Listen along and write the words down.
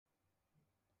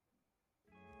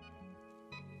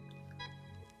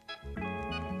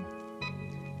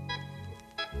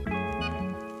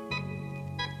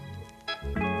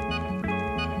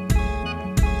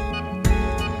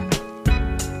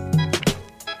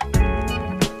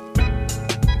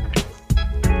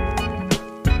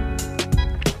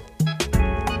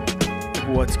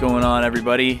What's going on,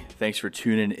 everybody? Thanks for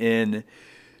tuning in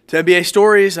to NBA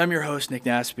Stories. I'm your host, Nick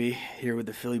Nasby, here with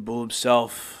the Philly Bull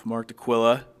himself, Mark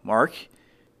DeQuilla. Mark,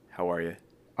 how are you?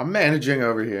 I'm managing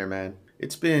over here, man.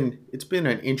 It's been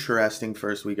an interesting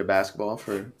first week of basketball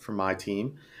for my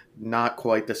team. Not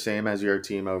quite the same as your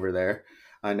team over there.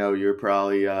 I know you're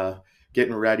probably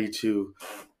getting ready to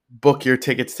book your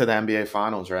tickets to the NBA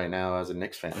Finals right now as a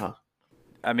Knicks fan, huh?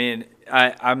 I mean,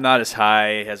 I'm not as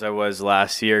high as I was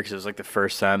last year because it was like the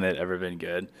first time that ever been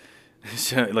good.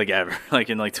 So like ever, like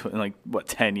in what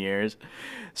 10 years.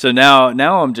 So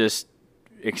now I'm just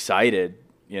excited,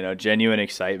 genuine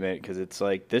excitement because it's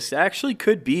like this actually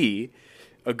could be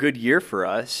a good year for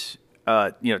us.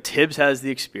 Tibbs has the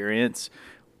experience.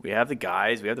 We have the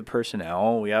guys. We have the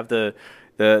personnel. We have the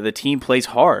team plays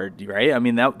hard, right? I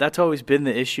mean that's always been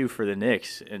the issue for the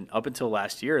Knicks, and up until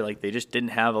last year, like they just didn't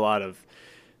have a lot of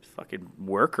fucking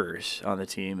workers on the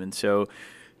team, and so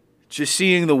just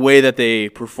seeing the way that they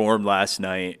performed last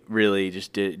night really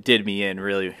just did me in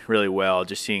really, really well.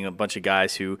 Just seeing a bunch of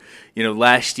guys who,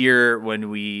 last year when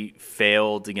we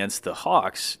failed against the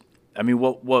Hawks, I mean,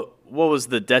 what was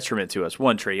the detriment to us?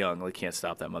 One, Trae Young, like can't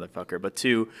stop that motherfucker. But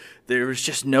two, there was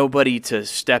just nobody to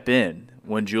step in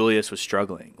when Julius was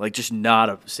struggling. Like just not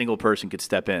a single person could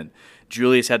step in.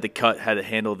 Julius had to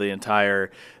handle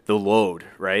the load,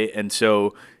 right? And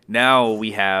so now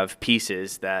we have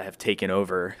pieces that have taken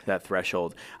over that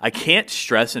threshold. I can't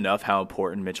stress enough how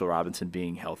important Mitchell Robinson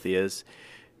being healthy is,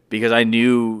 because I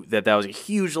knew that was a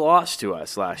huge loss to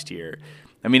us last year.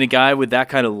 I mean, a guy with that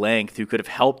kind of length who could have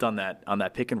helped on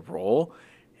that pick and roll,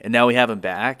 and now we have him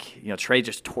back. Trae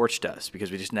just torched us because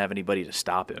we just didn't have anybody to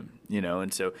stop him.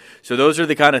 And so those are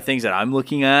the kind of things that I'm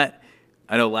looking at.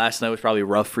 I know last night was probably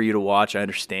rough for you to watch. I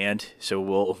understand. So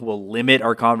we'll limit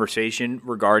our conversation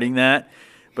regarding that.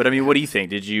 But I mean, what do you think?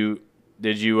 Did you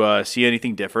see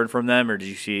anything different from them, or did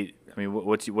you see? I mean,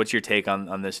 what's your take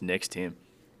on this Knicks team?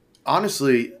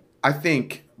 Honestly, I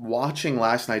think watching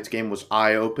last night's game was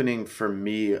eye-opening for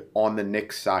me on the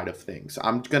Knicks side of things.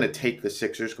 I'm going to take the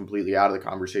Sixers completely out of the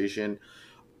conversation.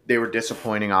 They were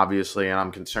disappointing, obviously, and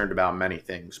I'm concerned about many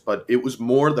things. But it was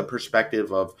more the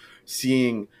perspective of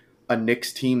seeing a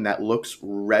Knicks team that looks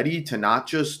ready to not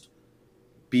just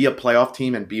be a playoff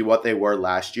team and be what they were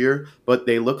last year, but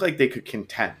they look like they could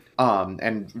contend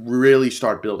and really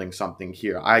start building something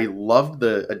here. I loved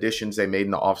the additions they made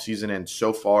in the offseason, and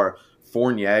so far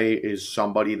Fournier is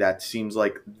somebody that seems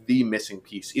like the missing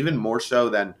piece, even more so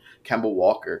than Kemba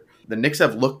Walker. The Knicks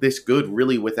have looked this good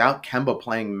really without Kemba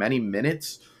playing many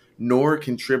minutes nor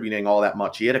contributing all that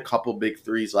much. He had a couple big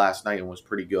threes last night and was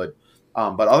pretty good.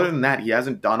 But other than that, he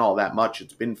hasn't done all that much.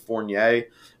 It's been Fournier,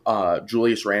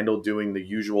 Julius Randle doing the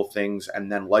usual things. And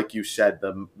then, like you said,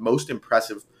 the most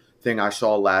impressive thing I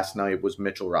saw last night was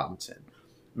Mitchell Robinson.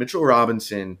 Mitchell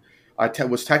Robinson,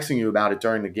 was texting you about it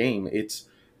during the game. It's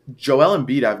Joel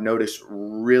Embiid, I've noticed,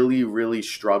 really, really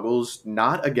struggles,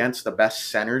 not against the best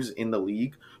centers in the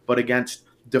league, but against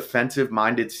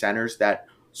defensive-minded centers that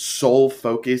sole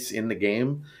focus in the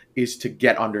game is to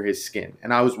get under his skin.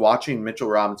 And I was watching Mitchell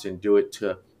Robinson do it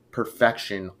to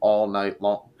perfection all night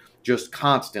long, just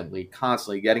constantly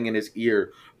getting in his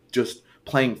ear, just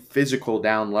playing physical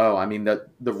down low. I mean, the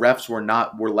refs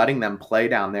were letting them play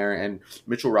down there, and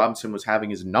Mitchell Robinson was having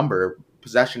his number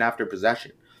possession after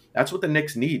possession. That's what the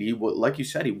Knicks need. Like you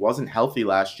said, he wasn't healthy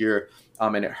last year,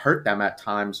 and it hurt them at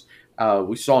times.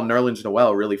 We saw Nerlens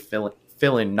Noel really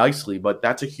fill in nicely, but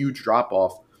that's a huge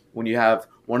drop-off when you have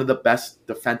one of the best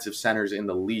defensive centers in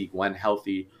the league when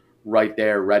healthy right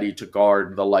there ready to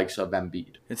guard the likes of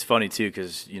Embiid. It's funny, too,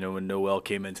 because, when Noel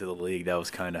came into the league, that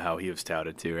was kind of how he was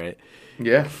touted, too, right?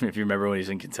 Yeah. If you remember when he was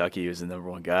in Kentucky, he was the number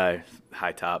one guy,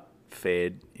 high top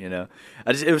fade,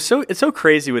 it's so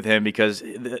crazy with him because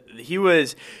we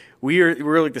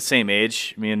were like the same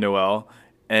age, me and Noel,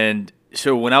 and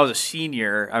so when I was a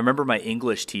senior, I remember my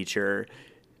English teacher,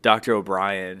 Dr.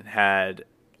 O'Brien, had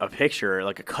a picture,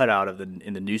 like a cutout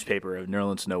in the newspaper of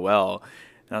Nerlens Noel.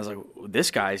 And I was like,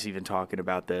 this guy's even talking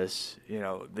about this.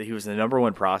 He was the number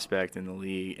one prospect in the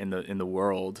league, in the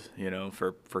world,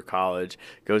 for college.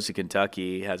 Goes to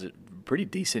Kentucky, has a pretty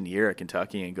decent year at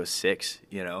Kentucky, and goes 6,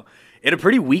 in a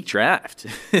pretty weak draft.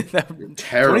 Terrible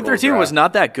 2013 draft. was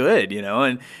not that good,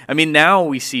 And I mean, now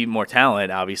we see more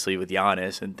talent, obviously, with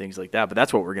Giannis and things like that. But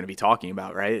that's what we're going to be talking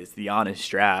about, right? It's the Giannis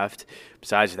draft.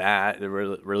 Besides that, there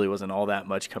really wasn't all that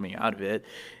much coming out of it.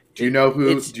 Do you know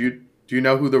who? Do you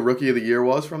know who the rookie of the year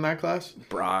was from that class?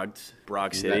 Brog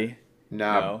City.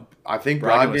 No. I think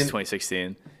Brogdon was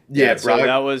 2016. Yeah, so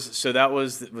that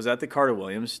was that the Carter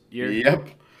Williams year?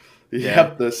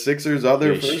 Yep. The Sixers'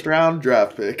 other first round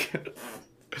draft pick.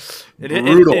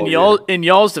 Brutal. In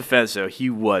y'all's defense, though, he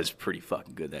was pretty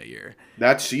fucking good that year.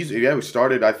 That season, yeah, we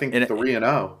started, I think,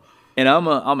 3-0. And I'm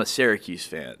a Syracuse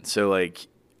fan, so like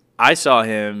I saw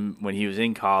him when he was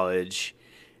in college,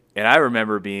 and I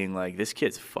remember being like, this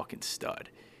kid's a fucking stud.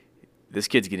 This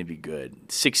kid's gonna be good.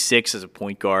 6'6" as a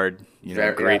point guard,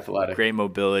 Very great athletic. great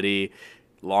mobility,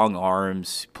 long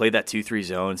arms, played that 2-3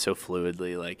 zone so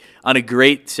fluidly. Like on a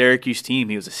great Syracuse team,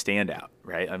 he was a standout,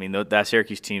 right? I mean, that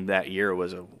Syracuse team that year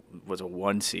was a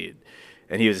 1 seed,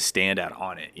 and he was a standout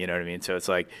on it. You know what I mean? So it's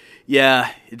like,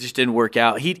 yeah, it just didn't work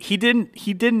out. He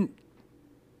didn't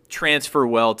transfer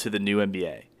well to the new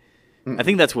NBA. I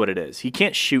think that's what it is. He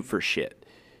can't shoot for shit,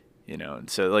 and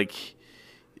so like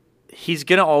he's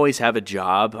gonna always have a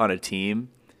job on a team.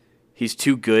 He's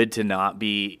too good to not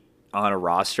be on a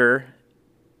roster,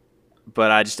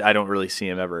 but I don't really see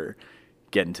him ever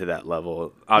getting to that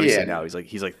level. Obviously now he's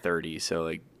like 30, so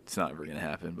like it's not ever gonna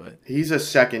happen. But he's a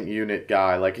second unit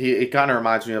guy. Like it kind of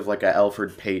reminds me of like a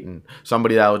Elfrid Payton,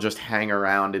 somebody that will just hang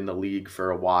around in the league for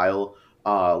a while.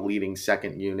 Leading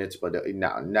second units, but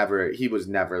never. He was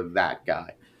never that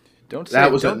guy. Don't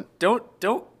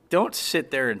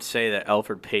sit there and say that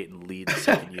Elfrid Payton leads the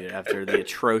second unit after the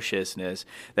atrociousness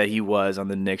that he was on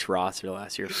the Knicks roster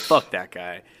last year. Fuck that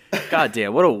guy. God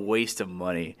damn, what a waste of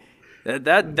money.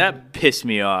 That pissed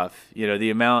me off.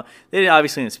 The amount they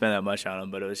obviously didn't spend that much on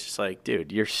him, but it was just like,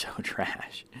 dude, you're so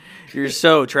trash. You're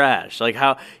so trash. Like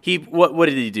how what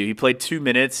did he do? He played 2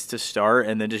 minutes to start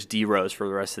and then just D-Rose for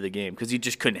the rest of the game because he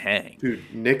just couldn't hang. Dude,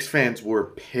 Knicks fans were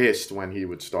pissed when he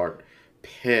would start.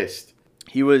 Pissed.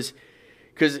 He was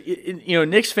because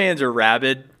Knicks fans are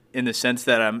rabid in the sense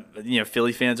that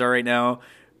Philly fans are right now.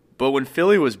 But when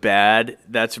Philly was bad,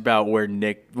 that's about where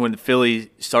when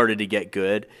Philly started to get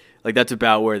good. Like, that's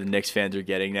about where the Knicks fans are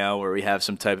getting now, where we have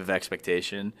some type of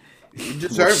expectation.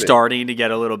 We're starting to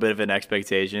get a little bit of an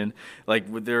expectation. Like,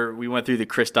 we went through the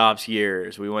Kristaps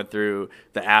years. We went through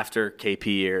the after KP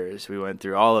years. We went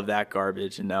through all of that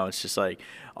garbage, and now it's just like,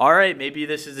 all right, maybe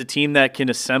this is a team that can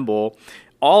assemble.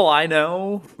 All I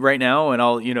know right now,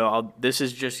 and this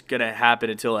is just going to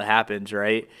happen until it happens,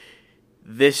 right?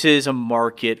 This is a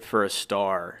market for a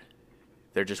star.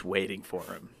 They're just waiting for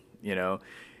him,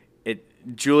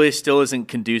 Julius still isn't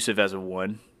conducive as a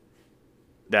 1.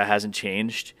 That hasn't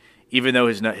changed. Even though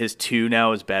his 2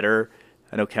 now is better.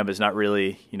 I know Kemba's not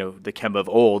really, the Kemba of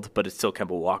old, but it's still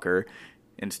Kemba Walker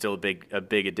and still a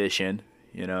big addition,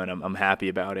 and I'm happy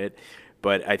about it.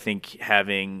 But I think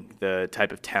having the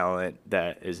type of talent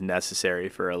that is necessary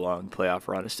for a long playoff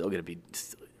run is still going to be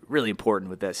really important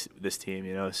with this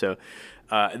team, So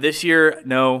this year,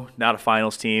 no, not a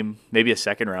finals team, maybe a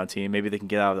second round team. Maybe they can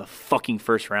get out of the fucking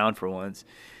first round for once.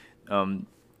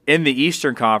 In the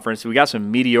Eastern Conference, we got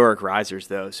some meteoric risers,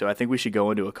 though, so I think we should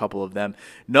go into a couple of them.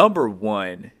 Number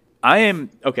 1,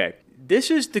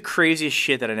 this is the craziest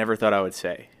shit that I never thought I would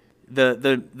say.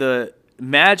 The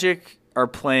Magic are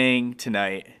playing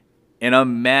tonight, and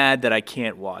I'm mad that I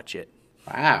can't watch it.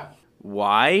 Wow.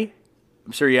 Why?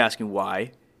 I'm sure you're asking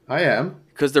why. I am.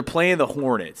 Because they're playing the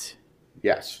Hornets.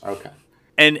 Yes, okay.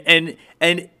 And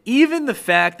even the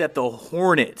fact that the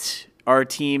Hornets are a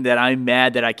team that I'm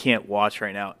mad that I can't watch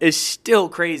right now is still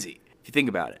crazy, if you think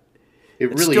about it.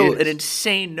 It's really still an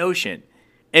insane notion.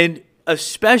 And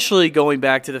especially going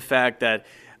back to the fact that,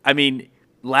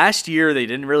 last year they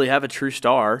didn't really have a true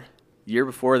star. The year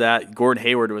before that, Gordon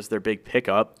Hayward was their big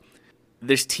pickup.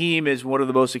 This team is one of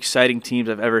the most exciting teams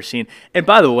I've ever seen. And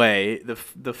by the way,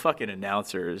 the fucking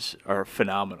announcers are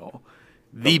phenomenal.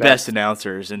 The best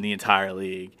announcers in the entire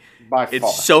league. By far.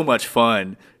 It's so much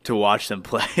fun to watch them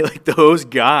play. Like, those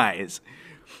guys,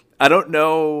 I don't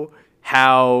know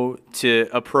how to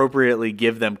appropriately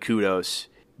give them kudos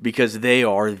because they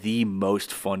are the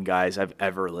most fun guys I've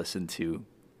ever listened to,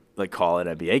 like, call an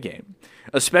NBA game.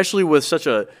 Especially with such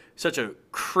a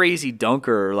crazy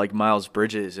dunker like Miles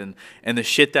Bridges and the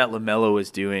shit that LaMelo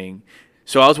was doing.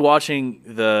 So I was watching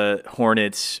the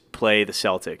Hornets play the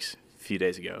Celtics a few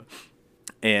days ago.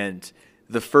 And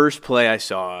the first play I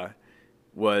saw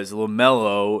was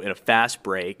LaMelo in a fast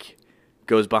break,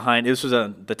 goes behind. This was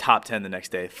on the top 10 the next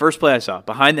day. First play I saw,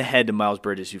 behind the head to Miles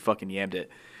Bridges, who fucking yammed it.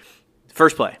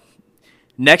 First play.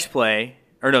 Next play,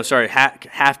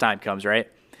 halftime comes, right?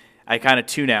 I kind of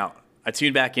tune out. I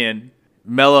tune back in.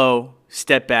 Melo,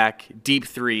 step back, deep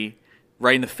 3,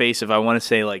 right in the face of, I want to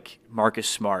say, like, Marcus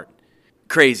Smart.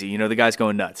 Crazy. The guy's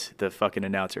going nuts. The fucking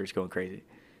announcer is going crazy.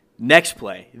 Next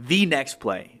play. The next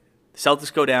play.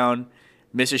 Celtics go down,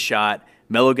 miss a shot.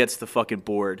 Melo gets the fucking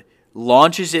board,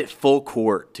 launches it full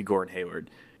court to Gordon Hayward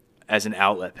as an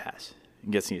outlet pass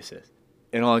and gets the assist.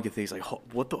 And all I can think is, like,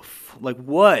 what the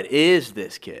what is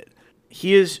this kid?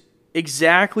 he is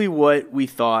exactly what we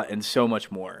thought and so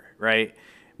much more, right?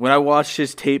 When I watched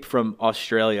his tape from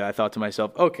Australia, I thought to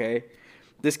myself, okay,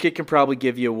 this kid can probably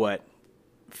give you what,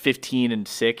 15 and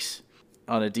 6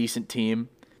 on a decent team.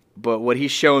 But what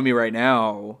he's showing me right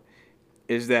now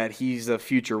is that he's a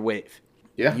future wave.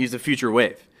 Yeah. He's the future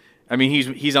wave. I mean,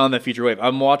 he's on the future wave.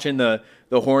 I'm watching the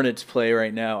Hornets play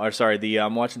right now. Or sorry,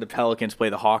 I'm watching the Pelicans play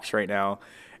the Hawks right now,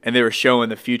 and they were showing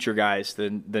the future guys,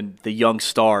 the young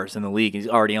stars in the league. He's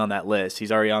already on that list.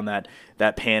 He's already on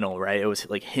that panel, right? It was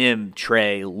like him,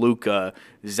 Trey, Luka,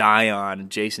 Zion,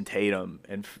 Jason Tatum,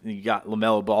 and you got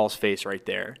LaMelo Ball's face right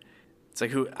there. It's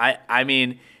like I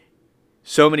mean,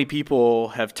 so many people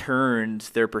have turned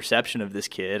their perception of this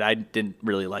kid. I didn't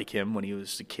really like him when he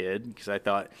was a kid because I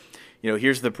thought,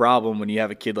 here's the problem when you have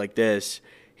a kid like this.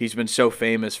 He's been so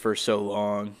famous for so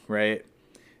long, right?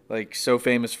 Like, so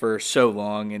famous for so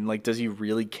long, and, like, does he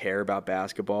really care about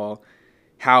basketball?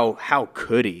 How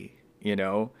could he,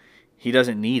 He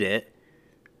doesn't need it.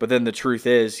 But then the truth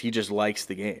is he just likes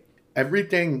the game.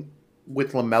 Everything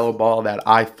with LaMelo Ball that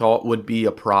I thought would be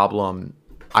a problem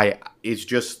is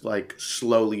just, like,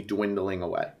 slowly dwindling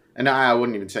away. And I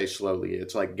wouldn't even say slowly.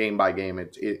 It's like game by game,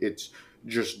 it's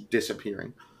just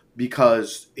disappearing.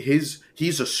 Because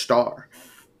he's a star.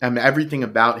 And everything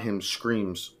about him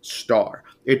screams star.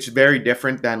 It's very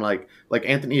different than like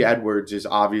Anthony Edwards is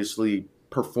obviously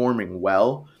performing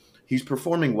well. He's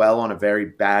performing well on a very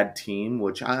bad team,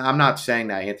 which I'm not saying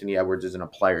that Anthony Edwards isn't a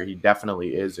player. He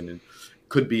definitely is and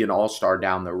could be an all-star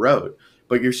down the road.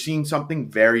 But you're seeing something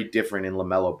very different in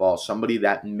LaMelo Ball, somebody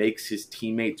that makes his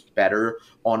teammates better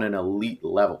on an elite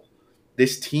level.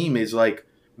 This team is like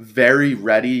very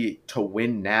ready to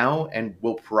win now and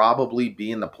will probably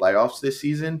be in the playoffs this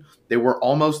season. They were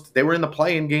in the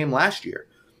play-in game last year.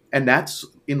 And that's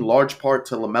in large part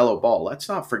to LaMelo Ball. Let's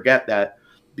not forget that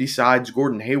besides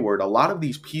Gordon Hayward, a lot of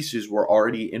these pieces were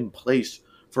already in place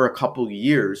for a couple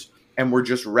years and were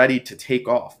just ready to take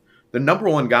off. The number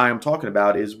one guy I'm talking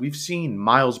about is we've seen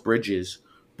Miles Bridges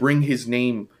bring his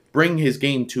game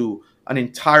to an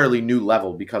entirely new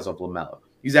level because of LaMelo.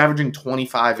 He's averaging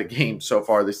 25 a game so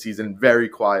far this season, very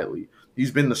quietly.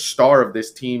 He's been the star of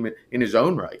this team in his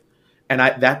own right. And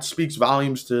that speaks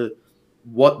volumes to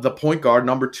what the point guard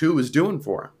number 2 is doing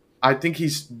for him. I think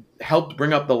he's helped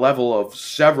bring up the level of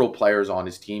several players on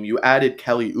his team. You added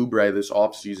Kelly Oubre this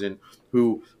offseason,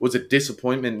 who was a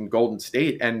disappointment in Golden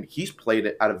State, and he's played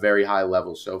at a very high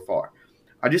level so far.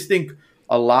 I just think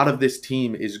a lot of this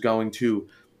team is going to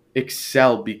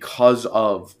excel because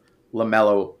of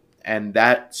LaMelo, and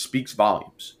that speaks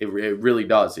volumes. It really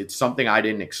does. It's something I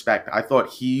didn't expect. I thought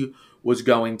he was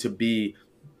going to be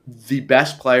the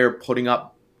best player putting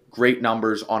up great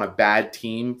numbers on a bad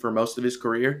team for most of his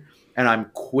career, and I'm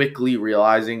quickly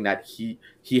realizing that he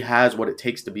has what it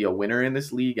takes to be a winner in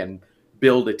this league and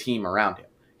build a team around him.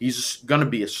 He's going to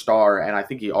be a star, and I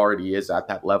think he already is at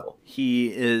that level.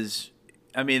 He is.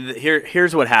 I mean,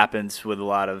 here's what happens with a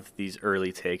lot of these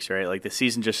early takes, right? Like, the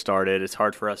season just started. It's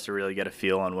hard for us to really get a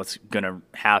feel on what's going to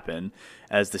happen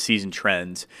as the season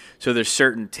trends. So there's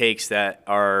certain takes that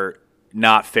are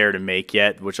not fair to make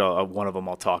yet, which one of them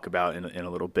I'll talk about in a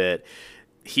little bit.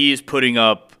 He is putting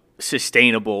up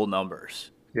sustainable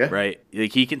numbers, right?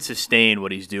 Like, he can sustain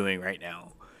what he's doing right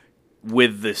now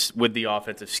with the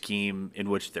offensive scheme in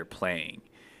which they're playing.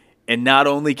 And not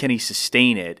only can he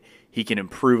sustain it, he can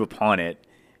improve upon it.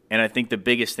 And I think the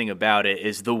biggest thing about it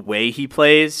is the way he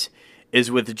plays is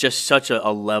with just such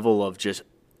a level of just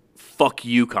fuck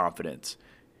you confidence.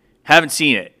 Haven't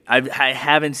seen it. I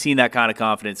haven't seen that kind of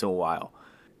confidence in a while.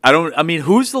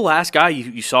 Who's the last guy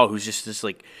you saw who's just this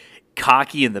like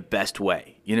cocky in the best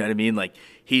way? You know what I mean? Like,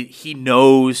 he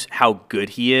knows how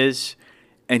good he is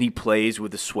and he plays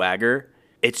with a swagger.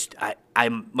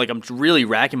 I'm really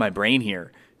racking my brain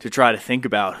here to try to think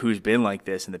about who's been like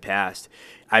this in the past.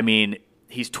 I mean,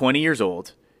 he's 20 years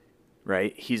old,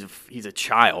 right? He's a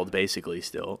child basically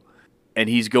still, and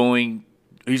he's only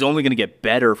going to get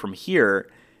better from here.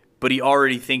 But he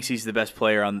already thinks he's the best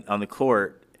player on the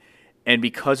court, and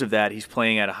because of that, he's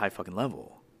playing at a high fucking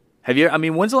level.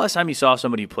 When's the last time you saw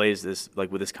somebody who plays this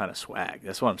like with this kind of swag?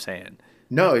 That's what I'm saying.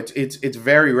 No, it's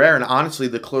very rare, and honestly,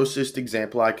 the closest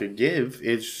example I could give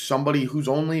is somebody who's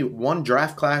only one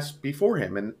draft class before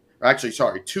him, and actually,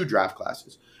 sorry, 2 draft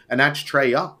classes, and that's Trae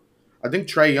Young. I think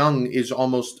Trae Young is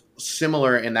almost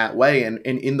similar in that way, and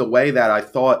in the way that I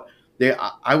thought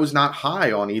I was not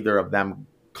high on either of them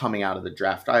coming out of the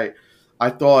draft. I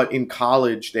thought in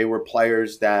college they were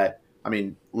players that,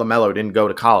 LaMelo didn't go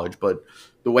to college, but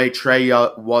the way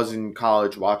Trae was in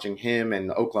college, watching him, and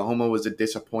Oklahoma was a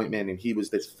disappointment, and he was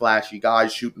this flashy guy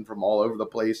shooting from all over the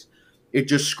place. it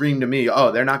just screamed to me,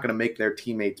 oh, they're not going to make their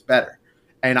teammates better.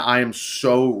 And I am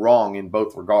so wrong in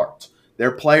both regards.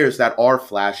 They're players that are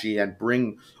flashy and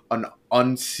bring an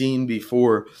unseen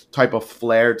before type of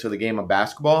flair to the game of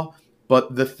basketball.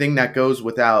 But the thing that goes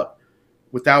without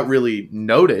really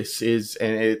notice is,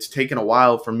 and it's taken a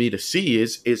while for me to see,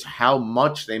 is how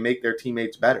much they make their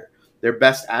teammates better. Their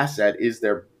best asset is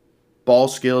their ball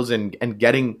skills and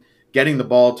getting the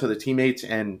ball to the teammates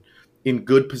and in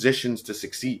good positions to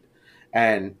succeed.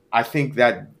 And I think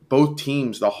that both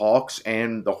teams, the Hawks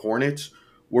and the Hornets,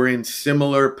 were in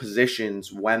similar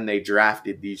positions when they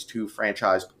drafted these two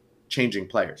franchise changing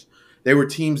players. They were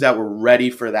teams that were ready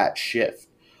for that shift.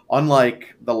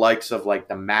 Unlike the likes of like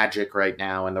the Magic right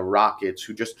now and the Rockets,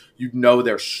 who just,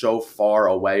 they're so far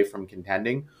away from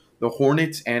contending. The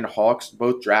Hornets and Hawks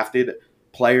both drafted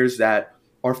players that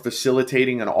are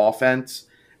facilitating an offense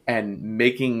and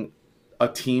making a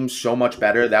team so much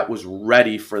better that was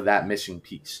ready for that missing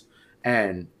piece.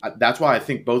 And that's why I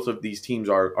think both of these teams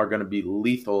are going to be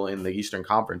lethal in the Eastern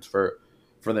Conference for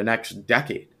the next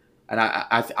decade. And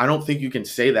I don't think you can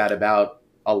say that about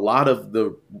a lot of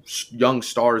the young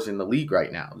stars in the league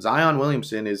right now. Zion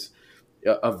Williamson is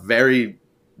a very,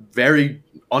 very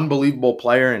unbelievable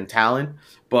player and talent,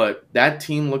 but that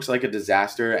team looks like a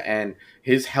disaster, and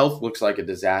his health looks like a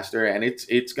disaster, and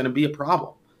it's going to be a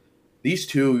problem. These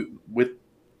two, with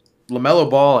LaMelo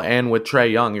Ball and with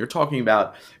Trae Young, you're talking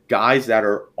about guys that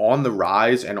are on the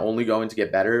rise and only going to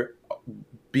get better,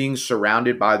 being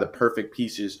surrounded by the perfect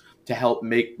pieces to help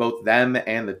make both them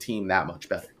and the team that much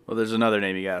better. Well, there's another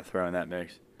name you got to throw in that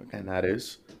mix. And that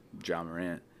is? Ja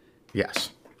Morant.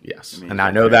 Yes.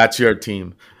 I know that's your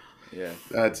team. Yeah.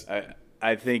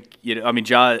 I think,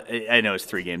 Ja, I know it's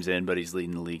 3 games in, but he's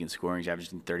leading the league in scoring. He's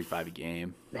averaging 35 a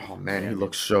game. Oh, man, he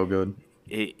looks so good.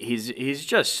 He's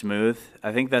just smooth.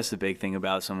 I think that's the big thing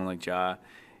about someone like Ja,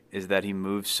 is that he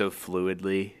moves so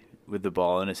fluidly with the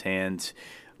ball in his hands.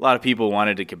 A lot of people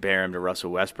wanted to compare him to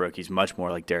Russell Westbrook. He's much more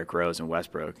like Derrick Rose and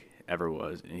Westbrook ever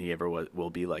was, and he ever will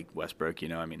be like Westbrook. He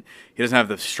doesn't have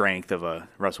the strength of a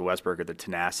Russell Westbrook or the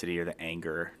tenacity or the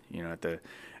anger,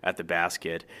 at the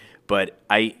basket. But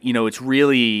it's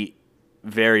really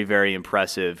very, very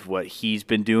impressive what he's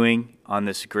been doing on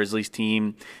this Grizzlies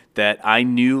team that I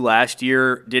knew last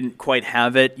year didn't quite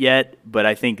have it yet, but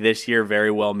I think this year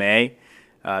very well may.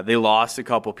 They lost a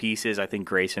couple pieces. I think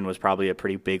Grayson was probably a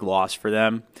pretty big loss for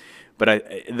them. But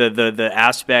the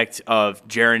aspect of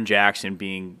Jaren Jackson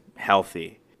being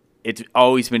healthy, it's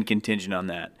always been contingent on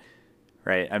that,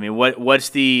 right? I mean, what's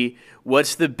the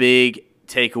big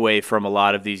takeaway from a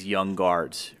lot of these young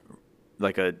guards,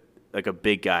 like a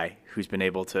big guy who's been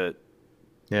able to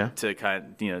help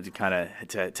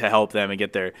them and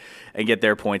get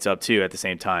their points up too at the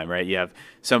same time, right? You have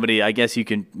somebody, I guess you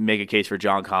can make a case for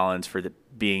John Collins for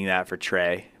being that for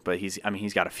Trae, but he's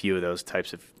got a few of those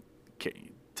types of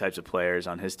players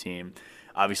on his team.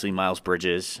 Obviously, Miles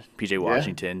Bridges, PJ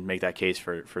Washington, make that case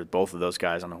for both of those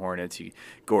guys on the Hornets.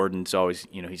 Gordon's always,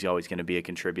 he's always going to be a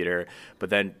contributor. But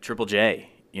then Triple J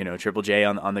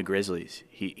on the Grizzlies,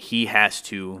 he has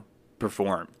to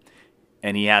perform,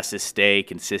 and he has to stay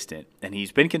consistent. And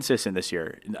he's been consistent this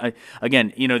year.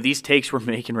 Again, these takes we're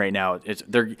making right now,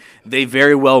 they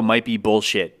very well might be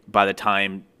bullshit by the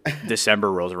time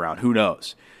December rolls around. Who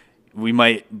knows? We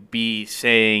might be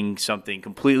saying something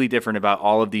completely different about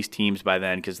all of these teams by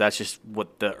then, because that's just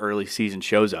what the early season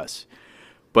shows us.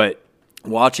 But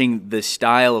watching the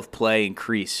style of play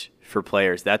increase for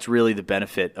players, that's really the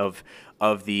benefit of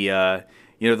the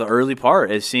the early part,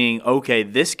 is seeing, okay,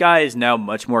 this guy is now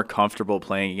much more comfortable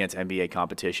playing against NBA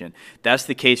competition. That's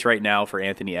the case right now for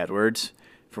Anthony Edwards,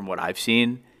 from what I've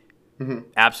seen. Mm-hmm.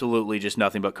 Absolutely just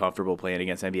nothing but comfortable playing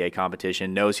against NBA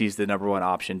competition. Knows he's the number one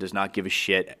option, does not give a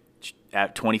shit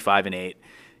at 25 and 8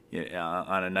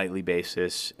 on a nightly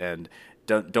basis, and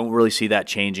don't really see that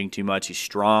changing too much. He's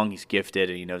strong, he's gifted,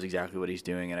 and he knows exactly what he's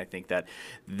doing. And I think that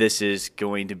this is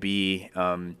going to be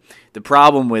the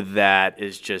problem with that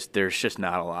is just there's just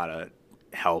not a lot of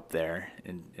help there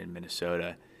in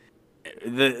Minnesota.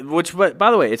 Which,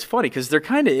 by the way, it's funny because there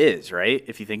kind of is, right?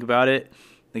 If you think about it,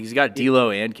 like he's got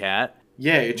D'Lo and Cat.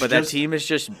 Yeah, but that team is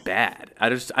just bad.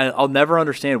 I'll never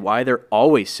understand why they're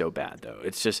always so bad, though.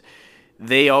 It's just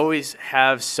they always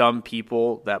have some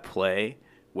people that play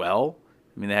well.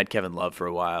 I mean, they had Kevin Love for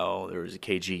a while. There was a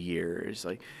KG years,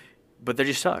 but they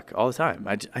just suck all the time.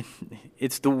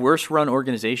 It's the worst run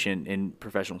organization in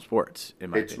professional sports,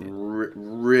 in my opinion. It's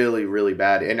really, really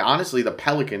bad. And honestly, the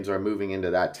Pelicans are moving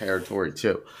into that territory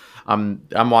too. I'm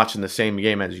watching the same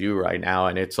game as you right now,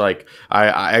 and it's like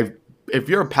if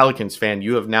you're a Pelicans fan,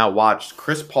 you have now watched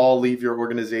Chris Paul leave your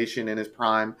organization in his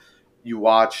prime, You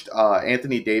watched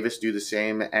Anthony Davis do the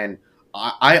same. And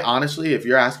I honestly, if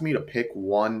you're asking me to pick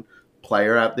one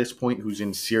player at this point who's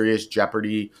in serious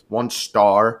jeopardy, one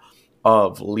star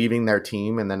of leaving their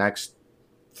team in the next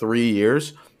 3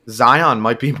 years, Zion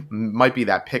might be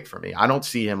that pick for me. I don't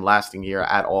see him lasting here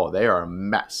at all. They are a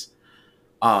mess.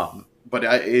 But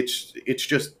it's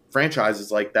just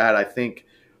franchises like that. I think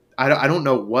I don't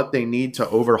know what they need to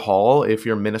overhaul if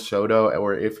you're Minnesota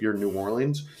or if you're New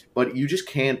Orleans, but you just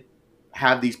can't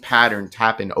have these patterns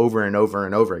happen over and over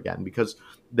and over again because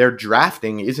their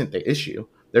drafting isn't the issue.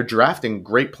 They're drafting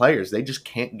great players. They just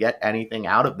can't get anything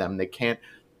out of them. They can't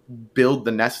build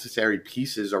the necessary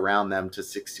pieces around them to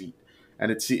succeed.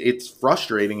 And it's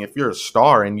frustrating if you're a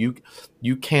star and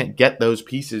you can't get those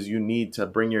pieces you need to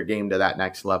bring your game to that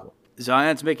next level.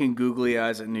 Zion's making googly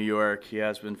eyes at New York. He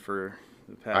has been for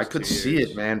the I past could 2 see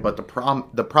years. it, man, but the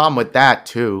problem with that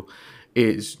too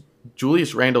is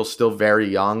Julius Randle's still very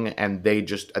young, and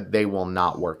they will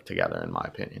not work together, in my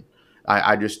opinion.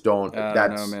 I just don't. I don't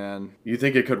know, That's man. You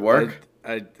think it could I, work?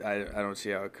 I don't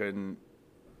see how it couldn't.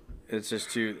 It's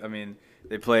just too. I mean,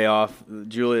 they play off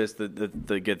Julius. The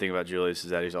good thing about Julius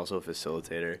is that he's also a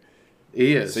facilitator.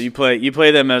 He So is. you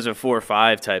play them as a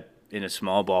 4-5 type in a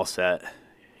small ball set,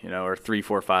 or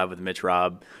 3-4-5 with Mitch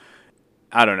Robb.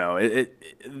 I don't know.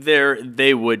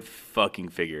 They would fucking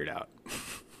figure it out.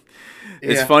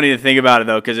 It's Yeah. funny to think about it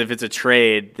though, because if it's a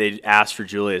trade, they asked for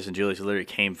Julius, and Julius literally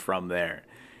came from there.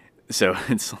 So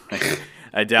it's like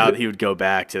I doubt he would go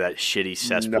back to that shitty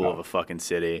cesspool of No. a fucking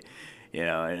city.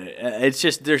 And it's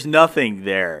just there's nothing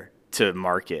there to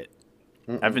market.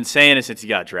 I've been saying it since he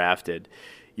got drafted.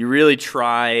 You really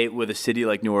try with a city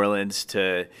like New Orleans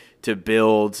to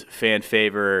build fan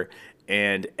favor,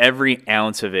 and every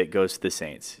ounce of it goes to the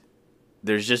Saints.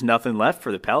 There's just nothing left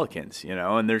for the Pelicans,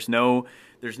 and there's no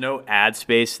ad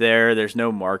space there. There's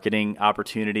no marketing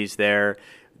opportunities there.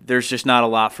 There's just not a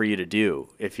lot for you to do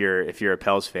if you're a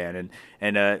Pels fan,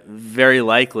 and very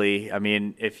likely, I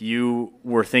mean, if you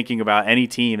were thinking about any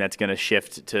team that's going to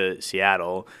shift to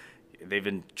Seattle, they've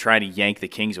been trying to yank the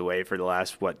Kings away for the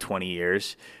last 20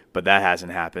 years, but that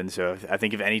hasn't happened. So I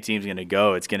think if any team's going to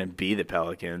go, it's going to be the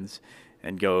Pelicans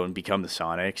and go and become the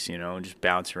Sonics, and just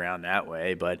bounce around that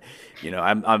way. But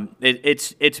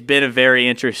it's been a very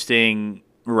interesting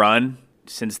run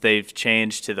since they've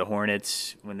changed to the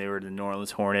Hornets when they were the New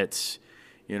Orleans Hornets.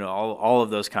 All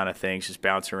of those kind of things just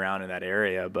bounce around in that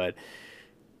area. But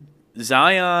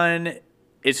Zion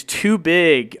is too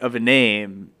big of a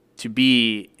name to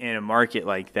be in a market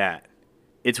like that.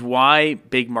 It's why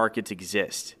big markets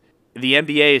exist. The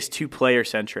NBA is too player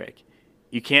centric.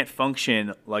 You can't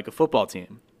function like a football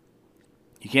team.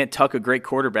 You can't tuck a great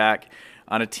quarterback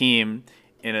on a team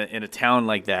in a town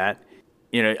like that.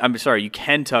 I'm sorry, you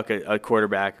can tuck a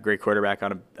great quarterback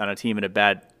on a team in a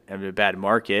bad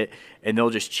market, and they'll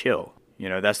just chill.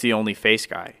 That's the only face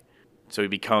guy. So he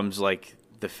becomes like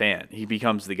the fan. He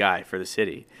becomes the guy for the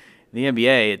city. In the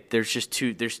NBA,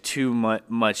 there's too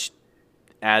much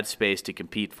ad space to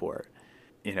compete for.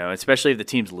 Especially if the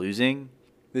team's losing.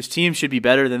 This team should be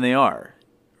better than they are,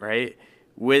 right?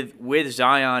 With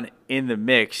Zion in the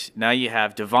mix, now you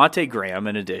have Devontae Graham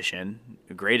in addition,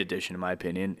 a great addition in my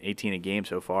opinion, 18 a game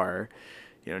so far.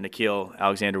 Nickeil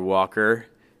Alexander-Walker,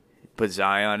 put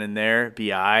Zion in there,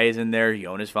 BI is in there,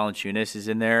 Jonas Valanciunas is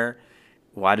in there.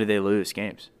 Why do they lose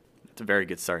games? That's a very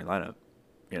good starting lineup.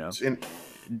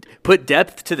 Put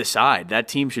depth to the side. That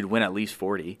team should win at least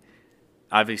 40.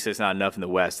 Obviously, it's not enough in the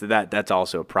West. That's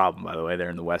also a problem, by the way. They're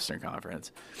in the Western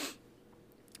Conference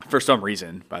for some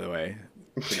reason, by the way,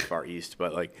 pretty far east.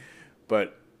 But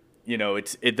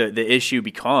the issue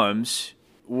becomes,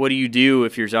 what do you do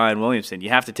if you're Zion Williamson? You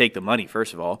have to take the money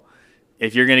first of all.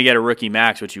 If you're going to get a rookie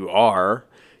max, which you are,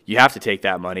 you have to take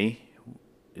that money,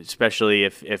 especially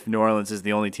if New Orleans is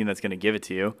the only team that's going to give it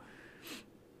to you,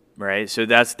 right? So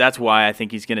that's why I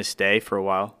think he's going to stay for a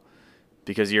while,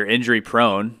 because you're injury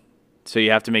prone. So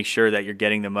you have to make sure that you're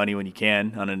getting the money when you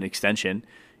can on an extension.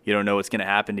 You don't know what's going to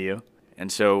happen to you.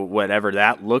 And so whatever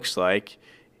that looks like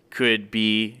could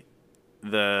be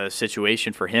the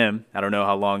situation for him. I don't know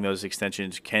how long those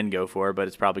extensions can go for, but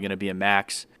it's probably going to be a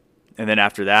max. And then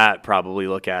after that, probably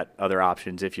look at other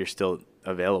options if you're still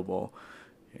available.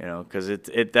 Because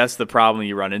that's the problem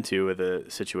you run into with a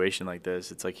situation like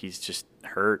this. It's like he's just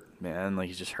hurt, man. Like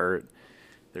he's just hurt.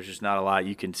 There's just not a lot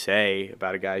you can say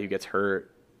about a guy who gets hurt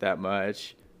that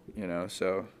much,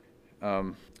 so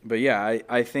but yeah,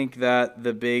 I think that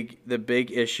the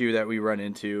big issue that we run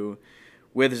into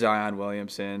with Zion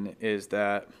Williamson is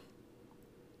that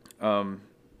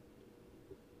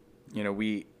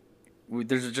we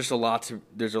there's a lot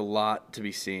to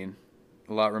be seen.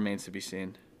 A lot remains to be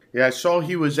seen. Yeah, I saw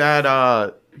he was at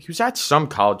some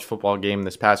college football game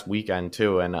this past weekend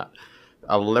too, and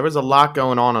there was a lot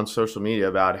going on social media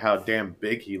about how damn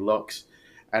big he looks,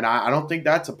 and I don't think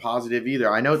that's a positive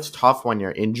either. I know it's tough when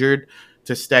you're injured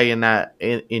to stay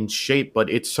in shape, but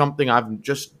it's something I've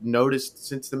just noticed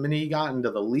since the minute he got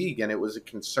into the league, and it was a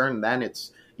concern then.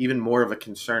 It's even more of a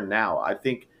concern now. I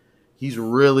think he's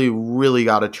really, really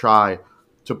got to try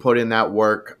to put in that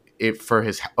work for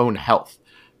his own health,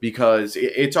 because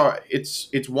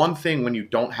it's one thing when you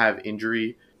don't have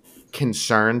injury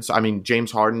concerns. I mean,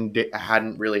 James Harden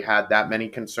hadn't really had that many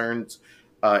concerns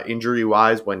injury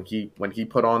wise when he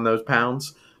put on those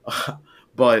pounds.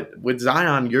 But with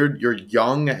Zion, you're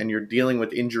young and you're dealing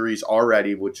with injuries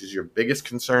already, which is your biggest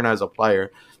concern as a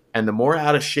player. And the more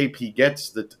out of shape he gets,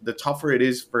 the tougher it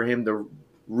is for him to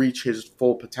reach his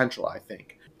full potential, I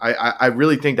think. I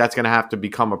really think that's going to have to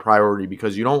become a priority,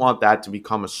 because you don't want that to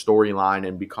become a storyline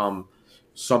and become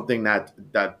something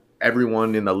that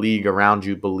everyone in the league around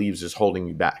you believes is holding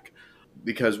you back.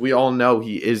 Because we all know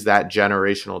he is that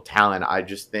generational talent. I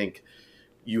just think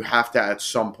you have to at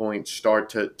some point start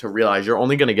to realize you're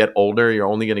only going to get older, you're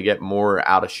only going to get more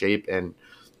out of shape, and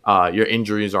your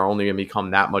injuries are only going to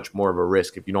become that much more of a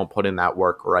risk if you don't put in that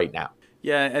work right now.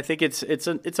 Yeah, I think it's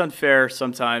unfair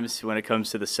sometimes when it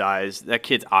comes to the size. That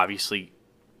kid's obviously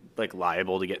like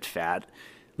liable to get fat.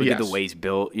 Look at the Yes. way he's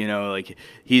built. You know, like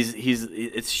he's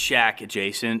it's Shaq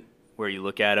adjacent. Where you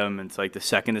look at him, and it's like the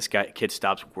second kid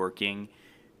stops working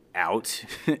out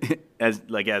as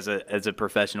a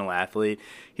professional athlete,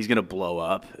 he's gonna blow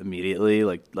up immediately,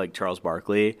 like Charles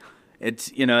Barkley.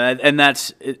 It's and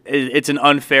it's an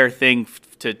unfair thing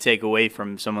to take away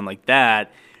from someone like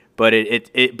that. But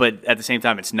but at the same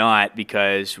time, it's not,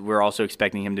 because we're also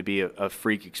expecting him to be a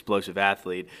freak explosive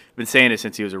athlete. I've been saying it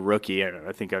since he was a rookie.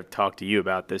 I think I've talked to you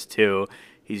about this too.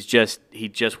 He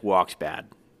just walks bad.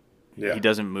 Yeah. He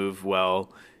doesn't move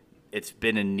well. It's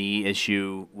been a knee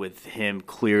issue with him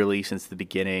clearly since the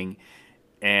beginning.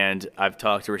 And I've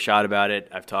talked to Rashad about it.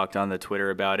 I've talked on the Twitter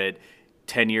about it.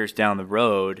 10 years down the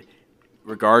road,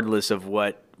 regardless of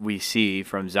what we see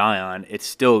from Zion, it's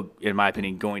still, in my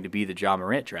opinion, going to be the Ja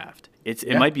Morant draft.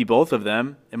 It might be both of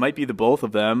them. It might be the both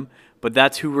of them, but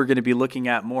that's who we're going to be looking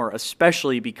at more,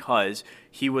 especially because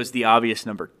he was the obvious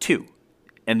number 2.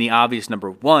 And the obvious number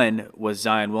 1 was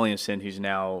Zion Williamson, who's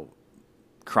now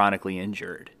chronically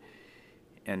injured.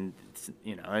 And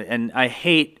and I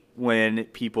hate when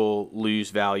people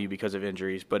lose value because of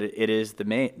injuries, but it is the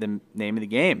name of the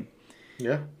game.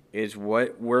 Yeah. Is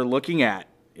what we're looking at.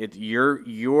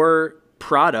 Your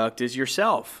product is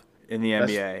yourself in the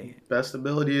NBA. Best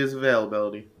ability is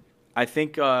availability. I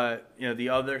think the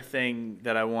other thing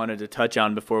that I wanted to touch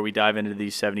on before we dive into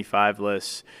these 75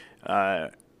 lists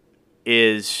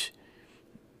is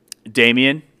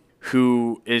Damian,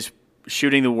 who is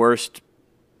shooting the worst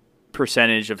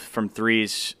percentage from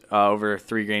threes over a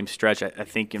 3-game stretch. I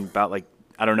think in about, like,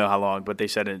 I don't know how long, but they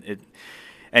said it.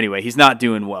 Anyway, he's not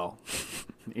doing well.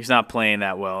 He's not playing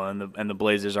that well, and the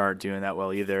Blazers aren't doing that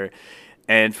well either.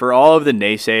 And for all of the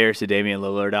naysayers to Damian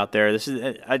Lillard out there, this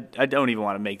is I don't even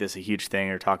want to make this a huge thing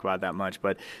or talk about it that much,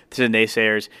 but to the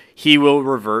naysayers, he will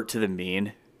revert to the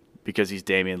mean because he's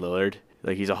Damian Lillard.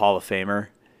 Like, he's a Hall of Famer.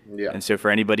 Yeah. And so for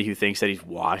anybody who thinks that he's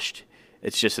washed,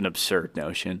 it's just an absurd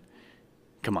notion.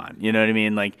 Come on, you know what I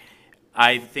mean? Like,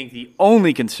 I think the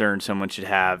only concern someone should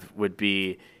have would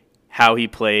be how he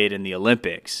played in the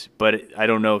Olympics. But I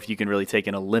don't know if you can really take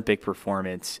an Olympic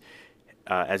performance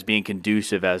as being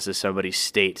conducive as to somebody's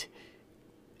state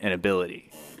and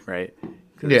ability, right?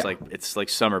 'Cause it's like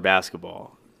summer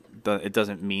basketball. It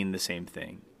doesn't mean the same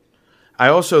thing. I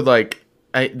also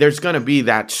there's going to be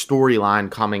that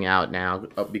storyline coming out now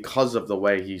because of the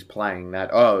way he's playing,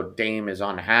 that, Dame is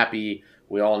unhappy.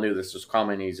 We all knew this was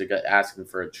coming. He's asking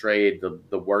for a trade.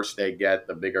 The worse they get,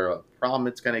 the bigger a problem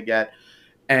it's going to get.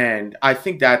 And I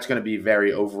think that's going to be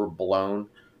very overblown,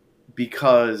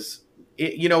 because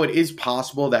it is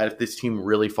possible that if this team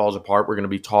really falls apart, we're going to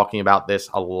be talking about this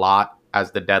a lot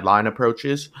as the deadline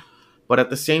approaches. But at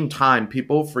the same time,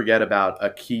 people forget about a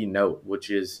key note, which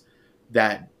is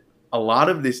that a lot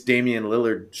of this Damian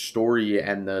Lillard story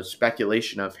and the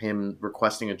speculation of him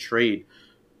requesting a trade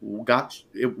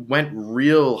went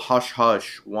real hush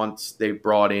hush once they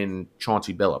brought in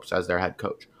Chauncey Billups as their head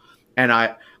coach. And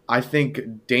I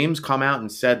think Dame's come out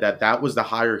and said that was the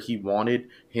hire he wanted.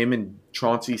 Him and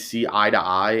Chauncey see eye to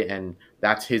eye, and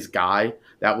that's his guy.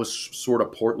 That was sort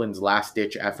of Portland's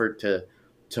last-ditch effort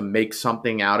to make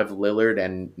something out of Lillard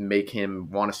and make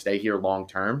him want to stay here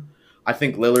long-term. I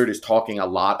think Lillard is talking a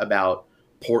lot about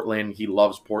Portland. He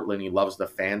loves Portland. He loves the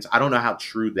fans. I don't know how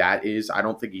true that is. I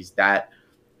don't think he's that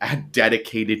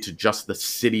dedicated to just the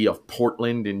city of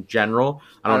Portland in general.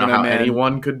 I don't know know, how man.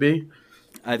 anyone could be.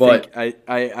 I But think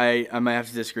I might have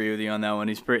to disagree with you on that one.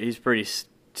 He's pretty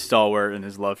stalwart in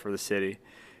his love for the city.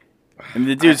 I mean,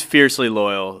 the dude's fiercely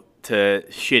loyal to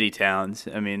shitty towns.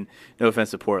 I mean, no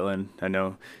offense to Portland. I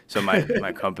know so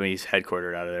my company's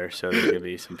headquartered out of there, so there's gonna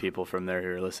be some people from there who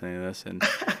are listening to this, and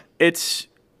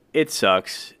it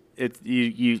sucks.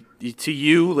 You to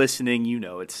you listening, you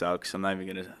know it sucks. I'm not even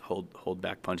gonna hold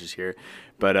back punches here,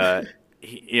 but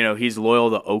he's loyal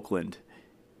to Oakland.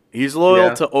 He's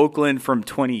loyal to Oakland from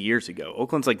 20 years ago.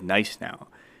 Oakland's like nice now.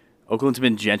 Oakland's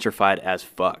been gentrified as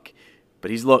fuck, but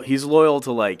he's loyal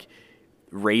to like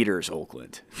Raiders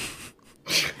Oakland.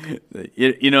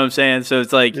 you know what I'm saying? So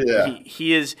it's like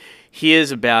he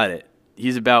is about it.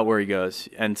 He's about where he goes,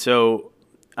 and so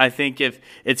I think if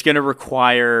it's going to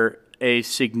require a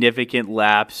significant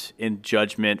lapse in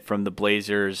judgment from the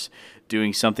Blazers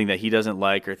doing something that he doesn't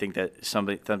like or think that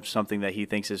something that he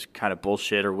thinks is kind of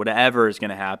bullshit or whatever is going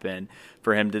to happen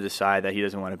for him to decide that he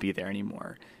doesn't want to be there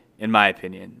anymore. In my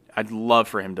opinion, I'd love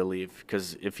for him to leave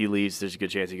because if he leaves, there's a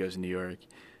good chance he goes to New York.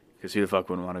 Because who the fuck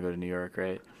wouldn't want to go to New York,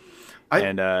 right? I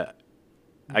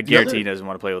guarantee he doesn't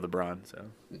want to play with LeBron. So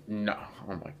no,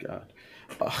 oh my god,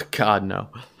 oh god, no.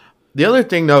 The other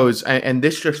thing, though, is, and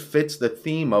this just fits the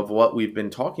theme of what we've been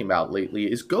talking about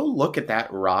lately, is go look at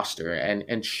that roster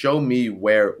and show me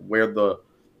where the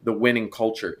winning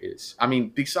culture is. I mean,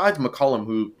 besides McCollum,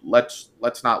 who let's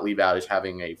not leave out as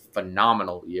having a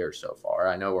phenomenal year so far.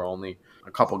 I know we're only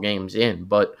a couple games in,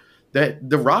 but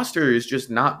the roster is just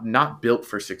not built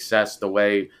for success the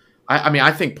way.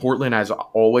 I think Portland has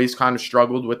always kind of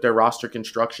struggled with their roster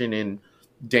construction in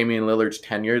Damian Lillard's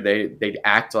tenure. They'd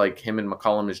act like him and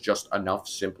McCollum is just enough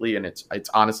simply, and it's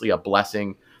honestly a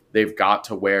blessing they've got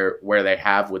to where they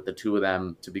have with the two of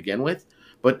them to begin with.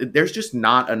 But there's just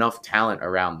not enough talent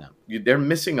around them. They're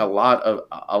missing a lot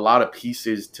of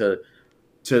pieces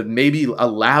to maybe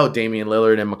allow Damian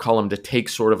Lillard and McCollum to take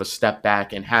sort of a step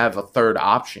back and have a third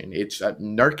option. It's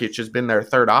Nurkic has been their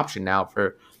third option now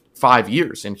for 5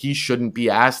 years, and he shouldn't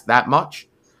be asked that much.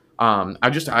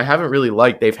 I haven't really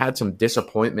liked. They've had some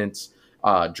disappointments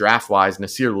draft wise.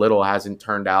 Nasir Little hasn't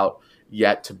turned out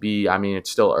yet to be. I mean,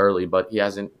 it's still early, but he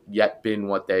hasn't yet been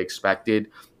what they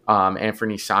expected.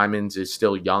 Anthony Simons is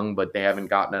still young, but they haven't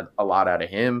gotten a lot out of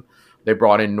him. They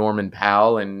brought in Norman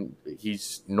Powell, and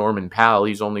he's Norman Powell.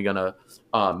 He's only gonna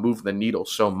move the needle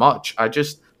so much.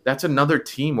 That's another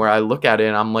team where I look at it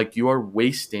and I'm like, you are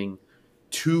wasting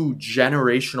two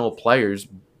generational players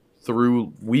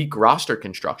through weak roster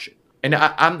construction. And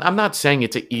I'm not saying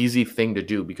it's an easy thing to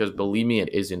do, because believe me,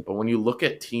 it isn't. But when you look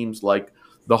at teams like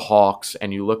the Hawks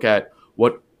and you look at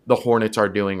what the Hornets are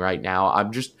doing right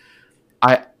now,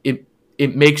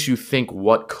 it makes you think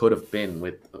what could have been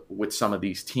with some of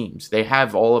these teams. They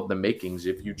have all of the makings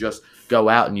if you just go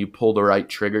out and you pull the right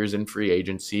triggers in free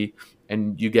agency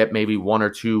and you get maybe one or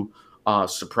two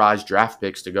surprise draft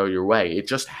picks to go your way. It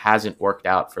just hasn't worked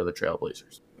out for the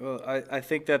Trailblazers. Well, I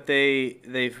think that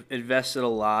they've invested a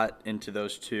lot into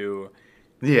those two.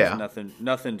 Yeah,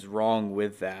 nothing's wrong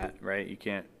with that, right? You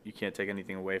can't take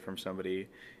anything away from somebody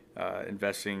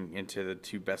investing into the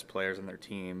two best players on their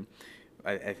team.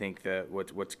 I think that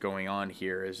what's going on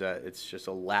here is that it's just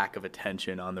a lack of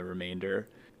attention on the remainder.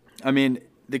 I mean,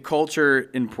 the culture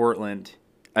in Portland,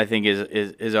 I think,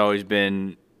 has always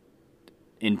been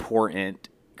important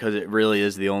because it really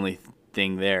is the only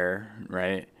thing there,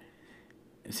 right?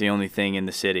 It's the only thing in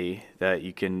the city that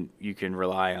you can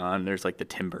rely on. There's like the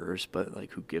Timbers, but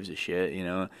like who gives a shit, you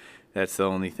know? That's the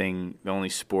only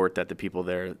sport that the people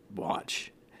there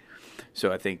watch.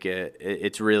 So I think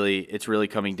it's really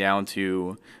coming down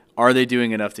to, are they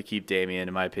doing enough to keep Damian?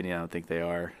 In my opinion, I don't think they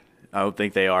are.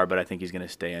 But I think he's going to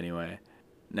stay anyway.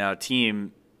 Now, a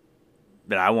team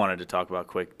that I wanted to talk about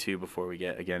quick too before we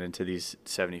get again into these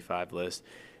 75 lists,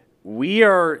 we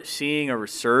are seeing a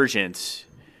resurgence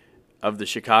of the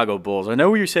Chicago Bulls. I know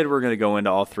we said we're going to go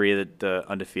into all three of the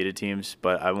undefeated teams,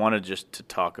 but I wanted just to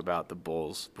talk about the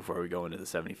Bulls before we go into the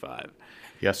 75.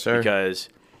 Yes, sir. Because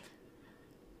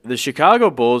the Chicago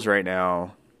Bulls right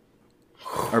now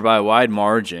are by a wide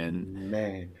margin.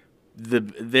 Man.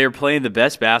 They're playing the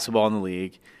best basketball in the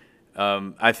league.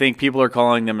 I think people are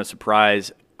calling them a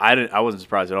surprise. I wasn't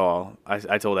surprised at all.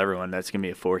 I told everyone that's going to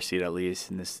be a 4 seed at least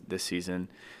in this season.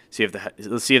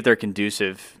 Let's see if they're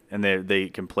conducive and they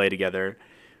can play together.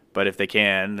 But if they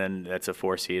can, then that's a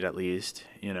 4 seed at least.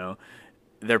 You know,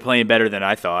 they're playing better than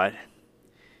I thought.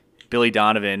 Billy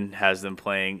Donovan has them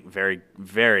playing very,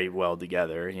 very well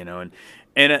together. You know,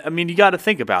 and I mean, you got to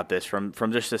think about this from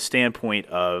just a standpoint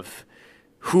of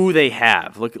who they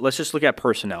have. Let's just look at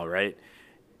personnel, right?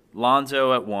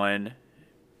 Lonzo at 1,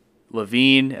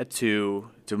 Levine at 2,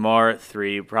 DeMar at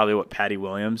 3, probably Patty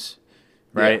Williams,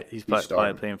 right? Yeah, He's he's probably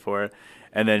starting. playing for it.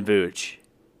 And then Vooch.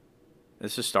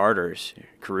 This is starters.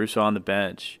 Caruso on the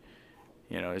bench.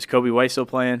 Is Kobe White still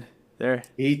playing there?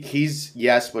 He's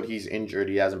yes, but he's injured.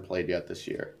 He hasn't played yet this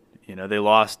year. They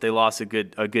lost a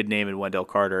good name in Wendell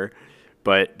Carter.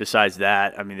 But besides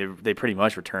that, I mean, they pretty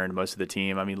much returned most of the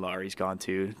team. I mean, Laurie's gone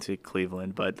to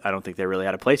Cleveland, but I don't think they really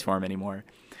had a place for him anymore,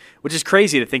 which is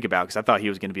crazy to think about because I thought he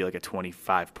was going to be like a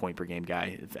 25 point per game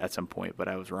guy at some point, but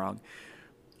I was wrong.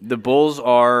 The Bulls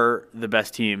are the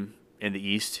best team in the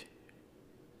East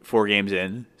 4 games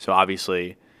in, so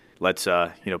obviously let's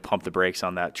pump the brakes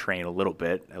on that train a little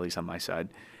bit, at least on my side.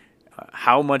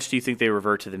 How much do you think they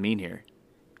revert to the mean here?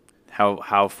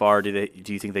 How far do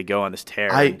you think they go on this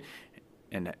tear?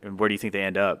 And where do you think they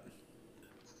end up?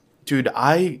 Dude,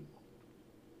 I'm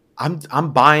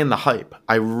buying the hype.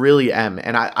 I really am.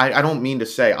 And I don't mean to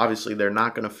say, obviously, they're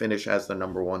not going to finish as the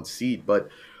number 1 seed, but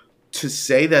to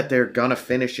say that they're going to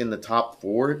finish in the top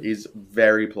 4 is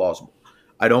very plausible.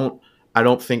 I don't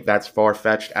think that's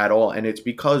far-fetched at all. And it's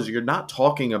because you're not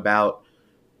talking about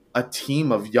a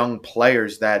team of young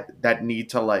players that need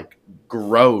to like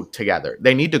grow together.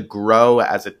 They need to grow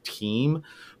as a team,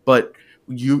 but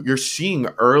you're seeing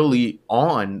early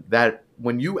on that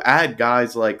when you add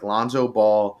guys like Lonzo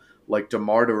Ball, like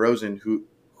DeMar DeRozan, who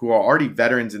are already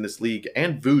veterans in this league,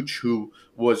 and Vooch, who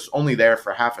was only there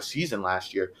for half a season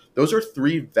last year, those are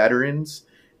 3 veterans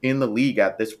in the league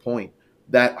at this point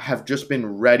that have just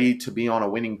been ready to be on a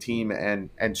winning team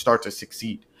and start to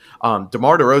succeed.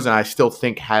 DeMar DeRozan, I still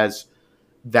think, has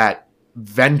that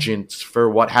vengeance for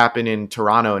what happened in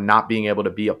Toronto and not being able to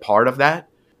be a part of that.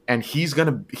 And he's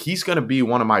gonna be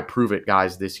one of my prove it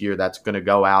guys this year that's gonna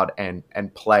go out and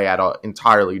play at an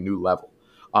entirely new level.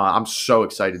 I'm so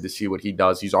excited to see what he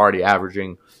does. He's already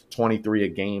averaging 23 a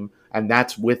game, and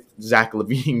that's with Zach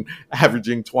LaVine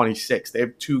averaging 26. They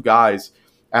have 2 guys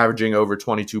averaging over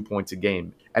 22 points a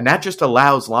game, and that just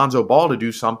allows Lonzo Ball to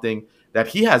do something that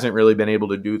he hasn't really been able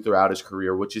to do throughout his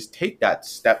career, which is take that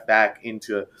step back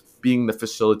into being the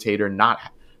facilitator, not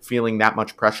feeling that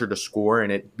much pressure to score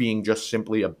and it being just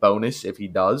simply a bonus if he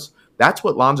does. That's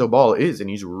what Lonzo Ball is, and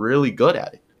he's really good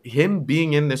at it. Him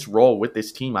being in this role with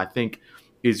this team, I think,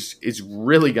 is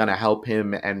really going to help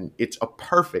him, and it's a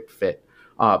perfect fit.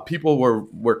 People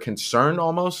were concerned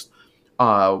almost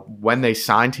when they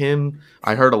signed him.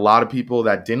 I heard a lot of people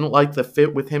that didn't like the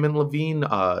fit with him and Levine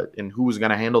and who was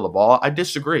going to handle the ball. I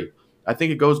disagree. I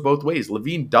think it goes both ways.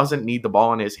 Levine doesn't need the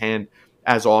ball in his hand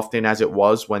as often as it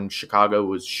was when Chicago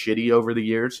was shitty over the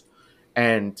years.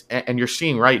 And you're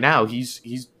seeing right now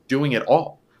he's doing it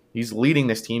all. He's leading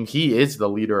this team. He is the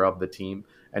leader of the team,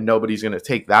 and nobody's going to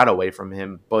take that away from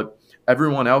him. But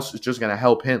everyone else is just going to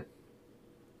help him.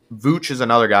 Vooch is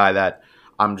another guy that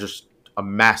I'm just a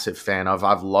massive fan of.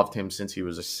 I've loved him since he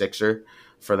was a Sixer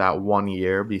for that 1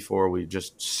 year before we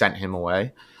just sent him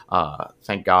away.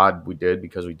 Thank God we did,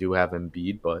 because we do have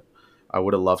Embiid, but I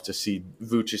would have loved to see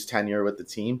Vooch's tenure with the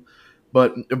team.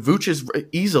 But Vooch is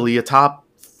easily a top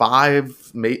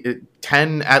 5,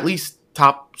 10, at least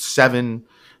top 7,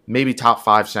 maybe top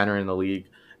 5 center in the league.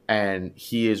 And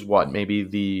he is maybe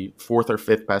the 4th or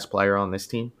 5th best player on this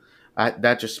team.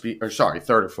 That just 3rd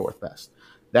or 4th best.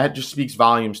 That just speaks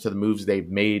volumes to the moves they've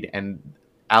made. And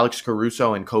Alex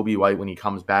Caruso and Kobe White, when he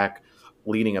comes back,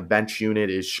 leading a bench unit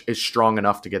is strong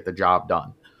enough to get the job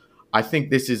done. I think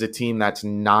this is a team that's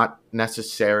not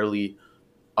necessarily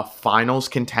a finals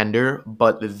contender,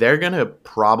 but they're going to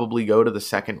probably go to the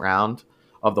second round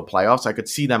of the playoffs. I could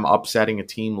see them upsetting a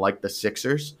team like the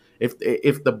Sixers.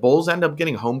 If the Bulls end up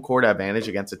getting home court advantage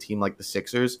against a team like the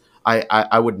Sixers,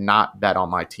 I would not bet on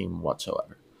my team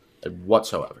whatsoever.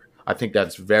 I think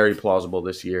that's very plausible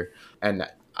this year. And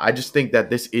I just think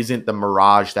that this isn't the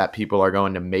mirage that people are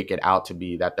going to make it out to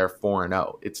be, that they're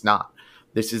 4-0. It's not.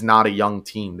 This is not a young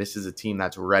team. This is a team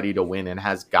that's ready to win and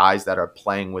has guys that are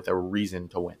playing with a reason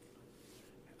to win.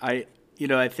 I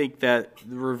think that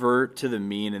the revert to the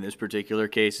mean in this particular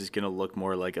case is going to look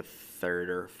more like a 3rd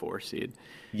or 4th seed.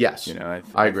 Yes,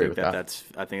 I agree with that.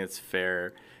 I think it's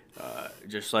fair.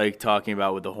 Just like talking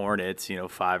about with the Hornets,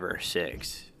 5 or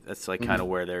 6. That's like kind of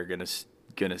where they're gonna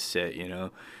sit.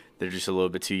 They're just a little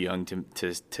bit too young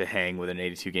to hang with an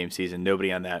 82-game season.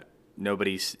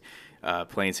 Nobody's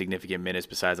playing significant minutes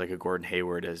besides like a Gordon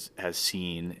Hayward has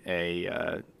seen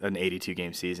an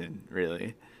 82-game season,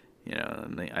 really.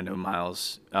 I know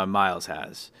Miles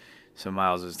has. So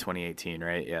Miles is 2018,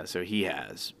 right? Yeah, so he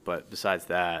has. But besides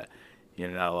that,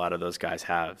 not a lot of those guys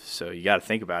have. So you got to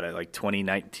think about it. Like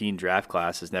 2019 draft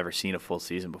class has never seen a full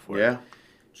season before. Yeah.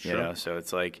 Sure. So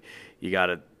it's like you got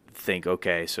to think,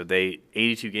 okay, so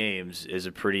 82 games is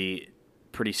a pretty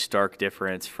stark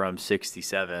difference from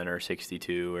 67 or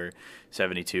 62 or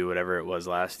 72, whatever it was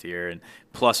last year, and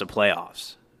plus a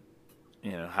playoffs.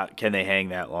 How can they hang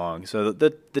that long? So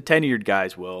the tenured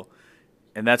guys will,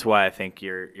 and that's why I think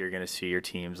you're going to see your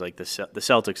teams like the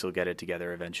Celtics will get it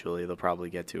together eventually. They'll probably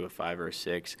get to a 5 or a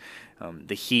 6.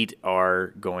 The Heat are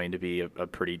going to be a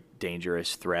pretty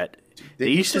dangerous threat. The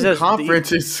Eastern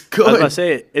Conference is good. I was about to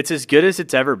say it's as good as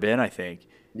it's ever been. I think.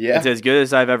 Yeah, it's as good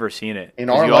as I've ever seen it. In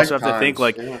our you also have to think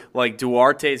lifetimes, like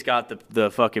Duarte's got the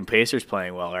fucking Pacers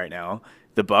playing well right now.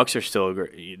 The Bucks are still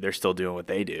doing what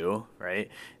they do, right?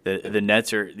 The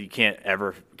Nets you can't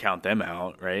ever count them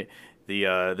out, right?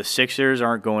 The Sixers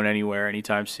aren't going anywhere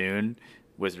anytime soon.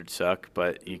 Wizards suck,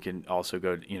 but you can also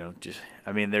go,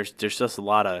 there's just a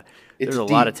lot of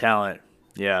lot of talent.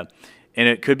 Yeah. And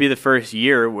it could be the first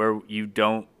year where you're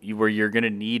going to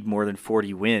need more than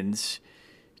 40 wins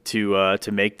to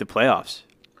make the playoffs.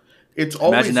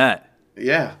 Imagine that.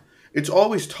 Yeah. It's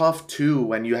always tough too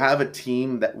when you have a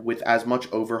team that with as much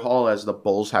overhaul as the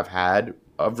Bulls have had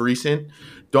of recent.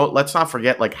 Let's not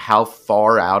forget like how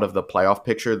far out of the playoff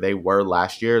picture they were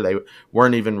last year. They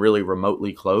weren't even really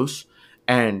remotely close.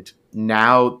 And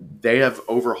now they have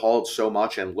overhauled so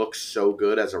much and look so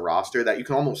good as a roster that you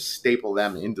can almost staple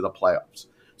them into the playoffs.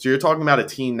 So you're talking about a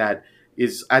team that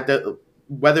is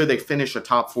whether they finish a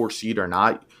top 4 seed or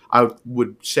not, I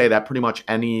would say that pretty much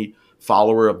any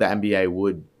follower of the NBA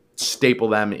would staple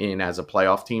them in as a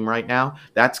playoff team right now.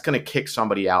 That's going to kick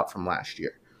somebody out from last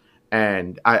year.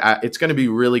 And it's going to be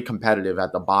really competitive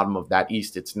at the bottom of that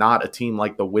East. It's not a team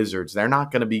like the Wizards. They're not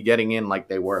going to be getting in like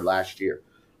they were last year.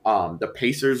 The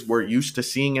Pacers we're used to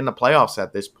seeing in the playoffs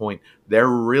at this point. They're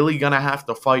really going to have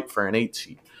to fight for an 8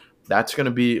 seed. That's going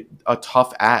to be a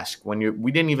tough ask.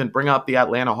 We didn't even bring up the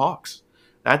Atlanta Hawks.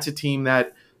 That's a team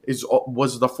that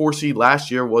was the 4 seed last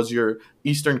year, was your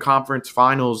Eastern Conference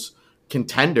Finals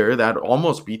contender that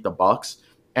almost beat the Bucks,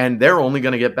 and they're only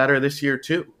going to get better this year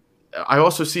too. I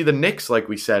also see the Knicks, like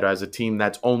we said, as a team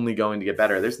that's only going to get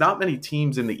better. There's not many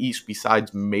teams in the East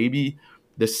besides maybe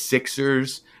the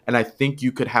Sixers, and I think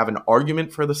you could have an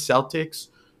argument for the Celtics.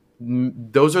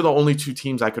 Those are the only 2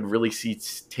 teams I could really see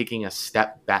taking a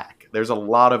step back. There's a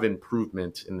lot of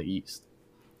improvement in the East.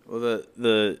 Well,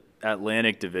 the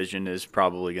Atlantic Division is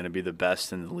probably going to be the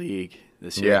best in the league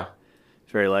this year. Yeah.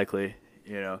 It's very likely,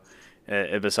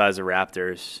 besides the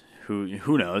Raptors,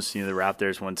 who knows? The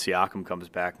Raptors, when Siakam comes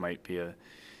back, might be a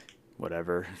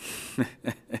whatever.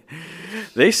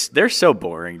 They're so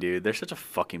boring, dude. They're such a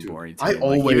fucking boring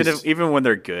team. Even when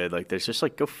they're good, like they're just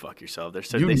like, go fuck yourself. They're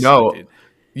so suck, dude.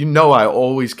 I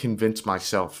always convince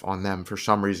myself on them for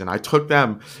some reason. I took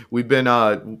them. We've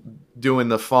been doing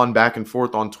the fun back and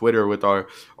forth on Twitter with our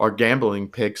gambling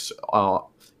picks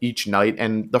each night.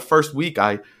 And the first week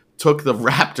I took the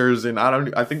Raptors, and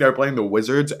I think they were playing the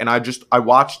Wizards, and I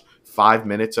watched 5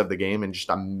 minutes of the game and just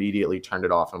immediately turned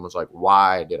it off and was like,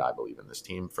 why did I believe in this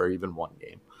team for even one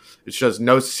game? It's just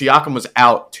Siakam was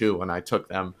out too, and I took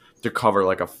them to cover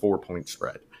like a 4-point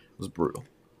spread. It was brutal.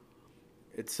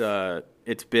 It's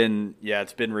been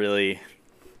really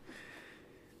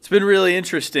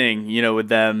interesting, with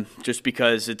them, just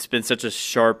because it's been such a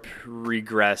sharp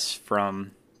regress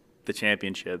from the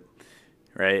championship,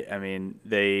 right? I mean,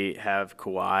 they have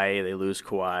Kawhi, they lose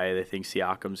Kawhi, they think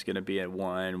Siakam's going to be at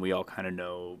 1. We all kind of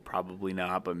know probably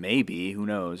not, but maybe, who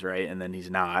knows, right? And then he's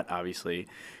not, obviously.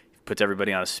 Puts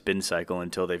everybody on a spin cycle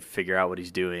until they figure out what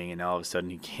he's doing, and all of a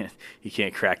sudden he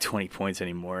can't crack 20 points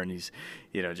anymore, and he's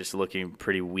just looking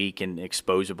pretty weak and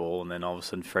exposable. And then all of a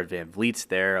sudden Fred VanVleet's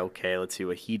there. Okay, let's see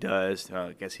what he does.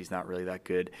 I guess he's not really that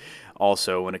good.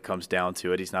 Also, when it comes down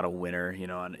to it, he's not a winner,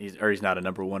 he's not a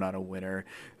number 1 on a winner.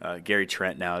 Gary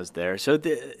Trent now is there, so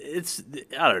it's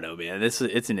I don't know, man. It's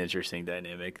an interesting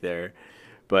dynamic there,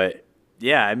 but.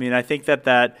 Yeah, I mean, I think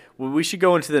that we should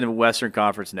go into the Western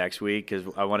Conference next week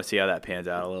because I want to see how that pans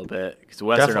out a little bit. Because the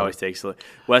Western always takes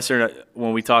Western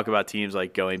when we talk about teams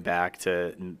like going back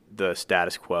to the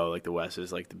status quo, like the West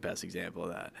is like the best example of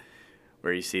that,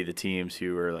 where you see the teams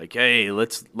who are like, hey,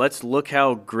 let's look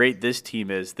how great this team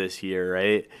is this year,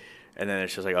 right? And then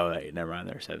it's just like, oh, wait, never mind,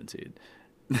 they're a 7 seed.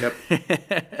 Yep.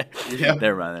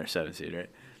 Never mind, they're a 7 seed, right?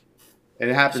 And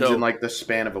it happens in like the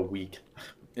span of a week.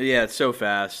 Yeah, it's so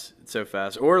fast.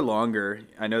 Or longer.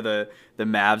 I know the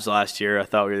Mavs last year, I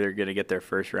thought we were going to get their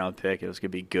first round pick. It was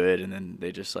going to be good, and then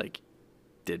they just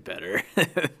did better.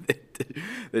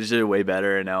 They just did way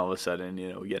better, and now all of a sudden,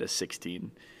 we get a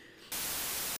 16.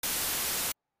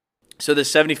 So the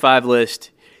 75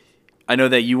 list, I know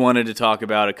that you wanted to talk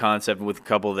about a concept with a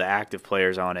couple of the active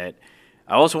players on it.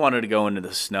 I also wanted to go into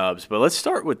the snubs, but let's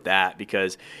start with that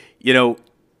because, you know,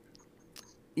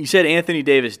 you said Anthony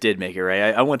Davis did make it,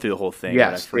 right? I went through the whole thing, but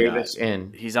I Yes, forgot. Davis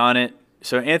in. He's on it.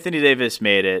 So Anthony Davis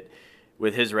made it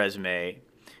with his resume.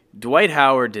 Dwight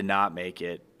Howard did not make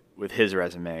it with his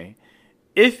resume.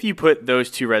 If you put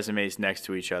those two resumes next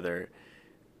to each other,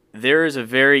 there is a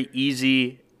very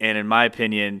easy and, in my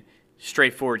opinion,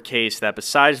 straightforward case that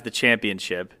besides the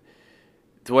championship,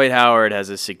 Dwight Howard has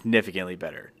a significantly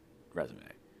better resume.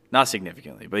 Not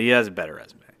significantly, but he has a better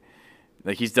resume.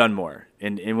 Like, he's done more.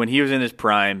 And when he was in his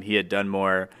prime, he had done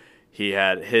more. He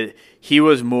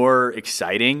was more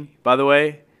exciting, by the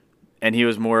way, and he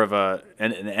was more of an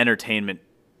entertainment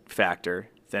factor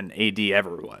than AD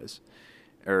ever was,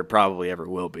 or probably ever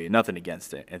will be. Nothing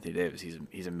against Anthony Davis.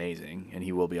 He's amazing, and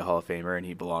he will be a Hall of Famer, and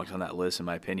he belongs on that list, in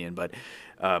my opinion. But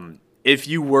if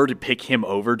you were to pick him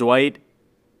over Dwight,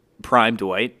 prime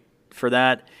Dwight, for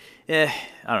that, I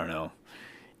don't know.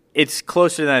 It's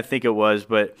closer than I think it was,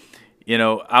 but you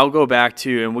know, I'll go back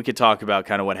to, and we could talk about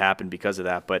kind of what happened because of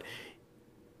that, but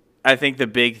I think the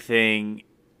big thing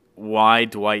why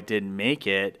Dwight didn't make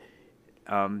it,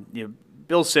 you know,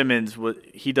 Bill Simmons,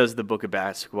 he does the Book of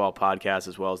Basketball podcast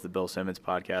as well as the Bill Simmons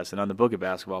podcast. And on the Book of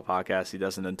Basketball podcast, he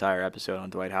does an entire episode on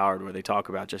Dwight Howard where they talk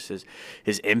about just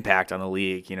his impact on the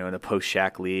league, you know, in the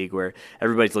post-Shaq league where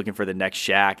everybody's looking for the next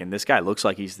Shaq. And this guy looks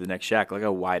like he's the next Shaq. Look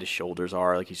how wide his shoulders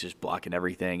are. Like he's just blocking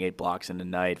everything. 8 blocks in a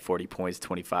night, 40 points,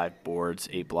 25 boards,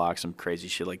 8 blocks, some crazy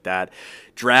shit like that.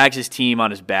 Drags his team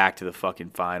on his back to the fucking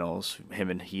finals, him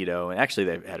and Hito. And actually,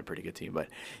 they had a pretty good team, but,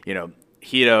 you know,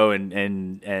 Hito and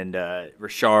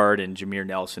Rashard and Jameer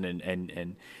Nelson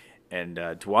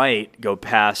and Dwight go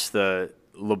past the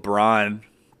LeBron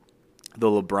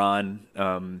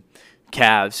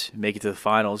Cavs, make it to the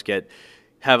finals,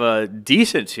 have a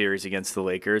decent series against the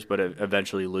Lakers, but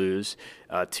eventually lose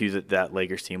to that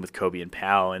Lakers team with Kobe and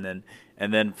Powell, and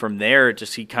then from there,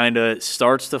 just he kind of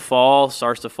starts to fall,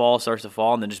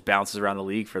 and then just bounces around the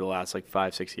league for the last like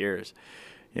 5-6 years,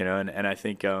 you know, and I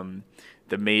think.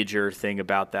 The major thing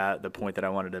about that, the point that I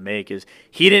wanted to make is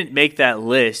he didn't make that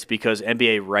list because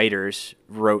NBA writers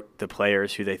wrote the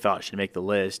players who they thought should make the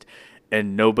list,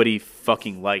 and nobody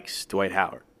fucking likes Dwight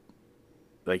Howard.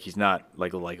 Like, he's not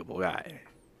like a likable guy,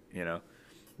 you know?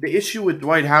 The issue with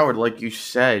Dwight Howard, like you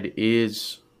said,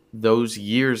 is those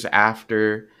years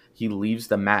after he leaves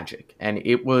the Magic. And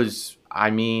it was,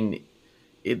 I mean,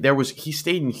 he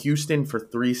stayed in Houston for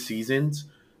 3 seasons,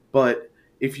 but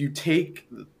if you take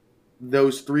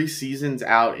those 3 seasons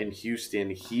out in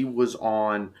Houston, he was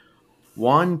on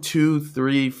 1, 2,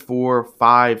 3, 4,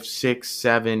 5, 6,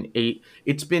 7, 8.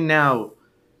 It's been now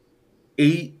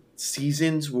 8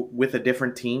 seasons with a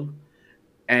different team,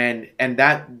 and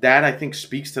that I think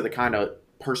speaks to the kind of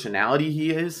personality he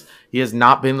is. He has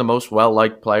not been the most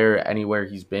well-liked player anywhere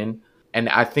he's been, and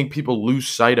I think people lose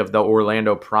sight of the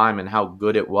Orlando prime and how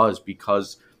good it was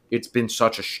because it's been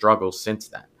such a struggle since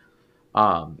then.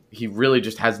 He really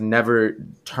just has never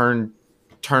turned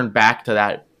back to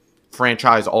that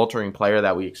franchise-altering player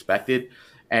that we expected,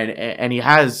 and he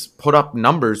has put up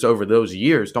numbers over those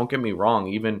years. Don't get me wrong.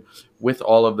 Even with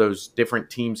all of those different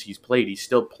teams he's played, he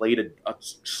still played a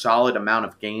solid amount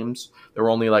of games. There were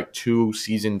only like 2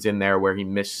 seasons in there where he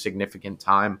missed significant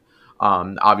time.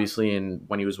 Obviously,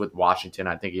 when he was with Washington,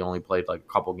 I think he only played like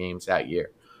a couple games that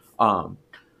year.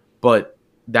 But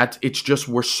it's just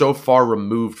we're so far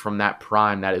removed from that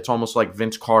prime that it's almost like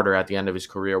Vince Carter at the end of his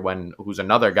career, who's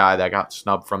another guy that got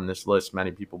snubbed from this list.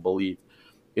 Many people believe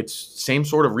it's same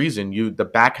sort of reason. The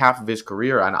back half of his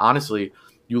career, and honestly,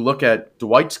 you look at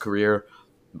Dwight's career,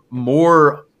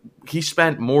 he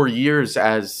spent more years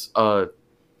as a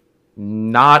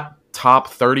not top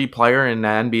 30 player in the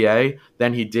NBA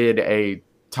than he did a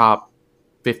top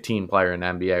 15 player in the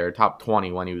NBA or top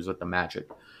 20 when he was with the Magic.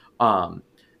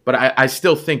 But I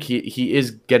still think he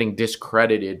is getting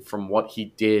discredited from what he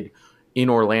did in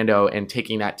Orlando and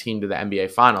taking that team to the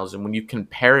NBA Finals. And when you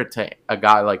compare it to a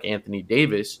guy like Anthony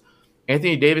Davis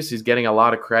is getting a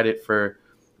lot of credit for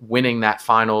winning that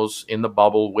Finals in the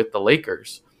bubble with the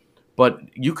Lakers. But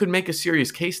you could make a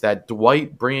serious case that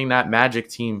Dwight bringing that Magic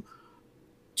team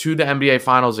to the NBA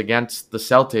Finals against the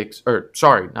Celtics,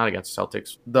 not against the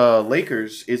Celtics, the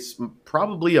Lakers, is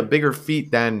probably a bigger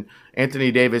feat than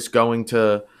Anthony Davis going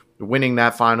to winning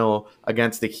that final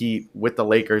against the Heat with the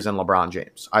Lakers and LeBron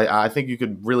James. I think you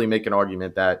could really make an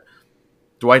argument that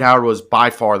Dwight Howard was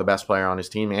by far the best player on his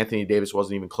team. Anthony Davis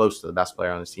wasn't even close to the best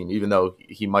player on his team, even though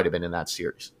he might have been in that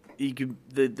series. The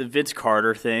Vince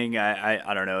Carter thing,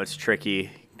 I don't know. It's tricky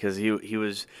because he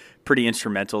was pretty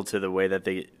instrumental to the way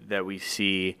that we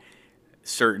see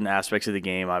certain aspects of the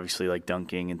game, obviously like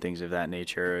dunking and things of that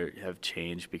nature, have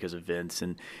changed because of Vince,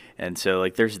 and so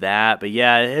like there's that. But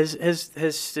yeah,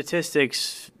 his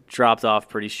statistics dropped off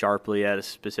pretty sharply at a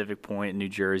specific point in New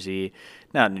Jersey.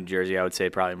 Not New Jersey, I would say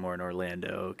probably more in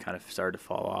Orlando. Kind of started to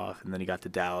fall off, and then he got to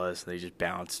Dallas, and they just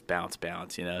bounce.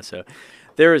 So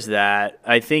there was that.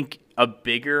 I think a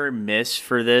bigger miss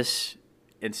for this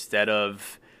instead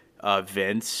of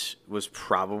Vince was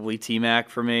probably T-Mac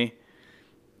for me.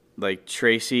 Like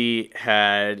Tracy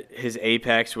had his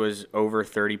apex was over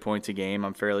 30 points a game,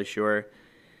 I'm fairly sure.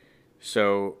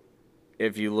 So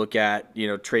if you look at,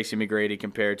 Tracy McGrady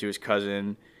compared to his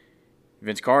cousin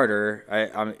Vince Carter,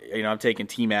 I'm taking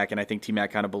T-Mac, and I think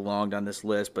T-Mac kind of belonged on this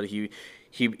list, but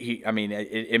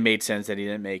it made sense that he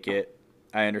didn't make it.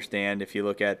 I understand if you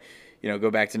look at,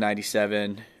 go back to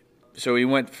 97. So he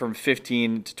went from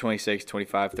 15 to 26,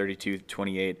 25, 32,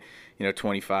 28,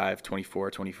 25,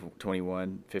 24,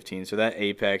 21, 15. So that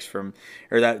apex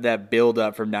that build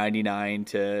up from 99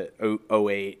 to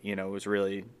 08, was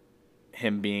really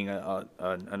him being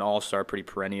an all-star pretty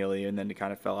perennially, and then it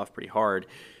kind of fell off pretty hard.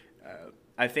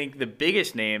 I think the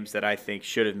biggest names that I think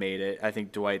should have made it, I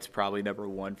think Dwight's probably number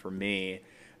one for me.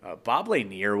 Bob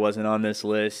Lanier wasn't on this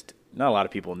list. Not a lot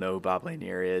of people know who Bob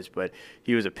Lanier is, but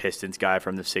he was a Pistons guy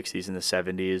from the 60s and the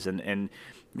 70s, and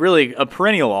really a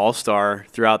perennial all-star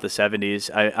throughout the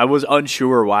 70s. I was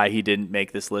unsure why he didn't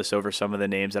make this list over some of the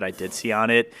names that I did see on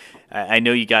it. I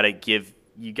know you got to give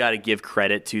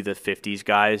credit to the 50s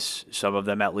guys, some of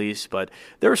them at least, but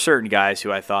there were certain guys who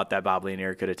I thought that Bob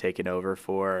Lanier could have taken over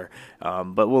for,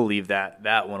 but we'll leave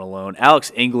that one alone.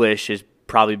 Alex English has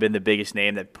probably been the biggest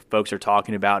name that folks are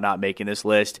talking about not making this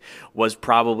list. Was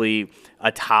probably a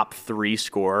top 3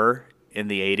 scorer in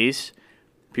the 80s.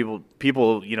 People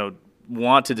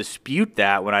want to dispute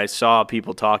that. When I saw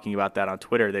people talking about that on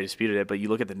Twitter, they disputed it, but you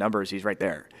look at the numbers, he's right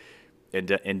there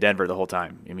in Denver the whole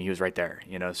time. I mean, he was right there,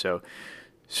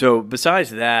 So besides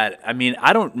that, I mean,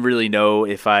 I don't really know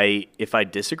if I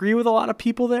disagree with a lot of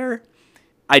people there.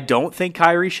 I don't think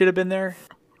Kyrie should have been there.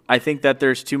 I think that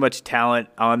there's too much talent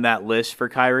on that list for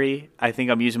Kyrie. I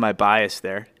think I'm using my bias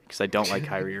there because I don't like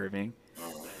Kyrie Irving.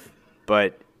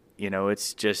 But,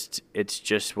 it's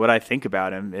just what I think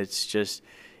about him. It's just,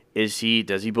 does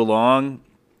he belong?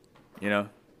 It's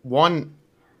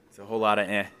a whole lot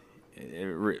of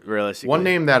realistically. One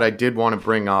name that I did want to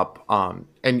bring up,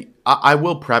 and I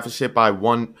will preface it by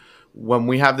when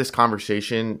we have this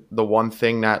conversation, the one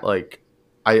thing that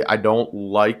I don't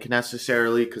like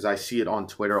necessarily, because I see it on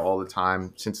Twitter all the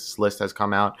time since this list has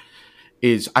come out,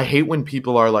 is I hate when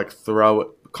people are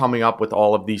coming up with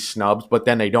all of these snubs, but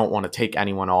then they don't want to take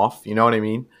anyone off. You know what I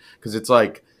mean? Because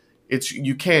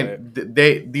you can't.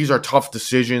 These are tough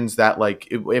decisions that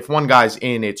if one guy's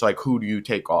in, it's who do you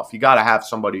take off? You got to have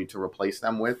somebody to replace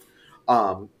them with.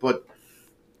 But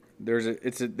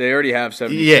they already have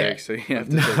 76, yeah, so you have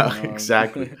to take them off.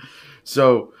 Exactly.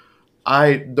 So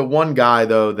the one guy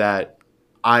though that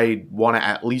I want to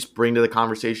at least bring to the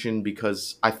conversation,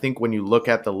 because I think when you look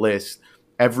at the list,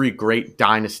 every great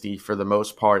dynasty for the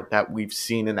most part that we've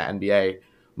seen in the NBA,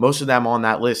 most of them on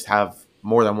that list have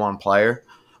more than one player.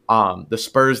 The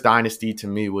Spurs dynasty to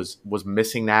me was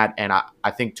missing that, and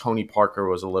I think Tony Parker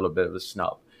was a little bit of a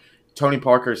snub. Tony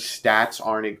Parker's stats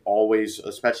aren't always,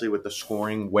 especially with the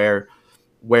scoring, where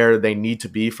they need to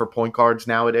be for point guards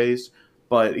nowadays.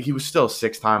 But he was still a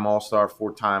 6-time All-Star,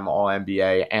 4-time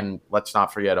All-NBA, and let's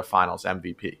not forget a Finals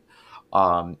MVP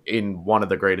in one of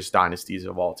the greatest dynasties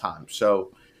of all time.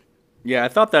 So, yeah, I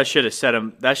thought that should have set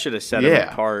him. That should have set him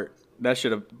apart.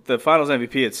 The Finals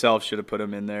MVP itself should have put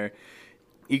him in there.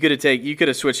 You could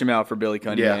have switched him out for Billy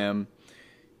Cunningham. Yeah.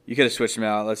 You could have switched him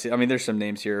out. Let's see. I mean, there's some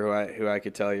names here who I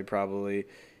could tell you probably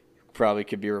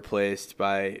could be replaced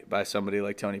by somebody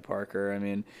like Tony Parker. I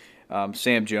mean,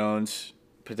 Sam Jones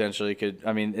potentially could.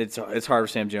 I mean, it's hard for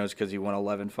Sam Jones because he won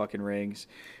 11 fucking rings.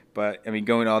 But I mean,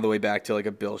 going all the way back to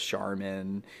a Bill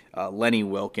Sharman, Lenny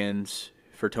Wilkens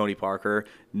for Tony Parker,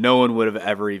 no one would have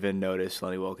ever even noticed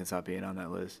Lenny Wilkens not being on that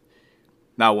list.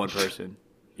 Not one person.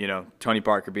 Tony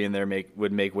Parker being there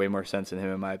would make way more sense than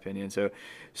him, in my opinion.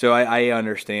 So I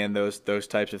understand those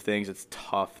types of things. It's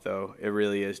tough, though. It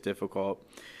really is difficult.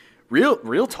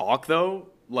 Real talk, though.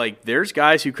 There's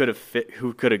guys who could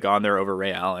have gone there over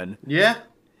Ray Allen. Yeah.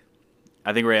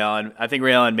 I think Ray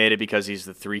Allen made it because he's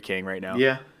the 3 king right now.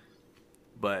 Yeah.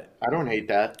 But I don't hate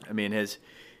that. I mean, his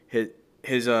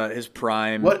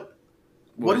prime. What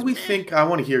do we think? I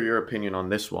want to hear your opinion on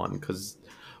this one, because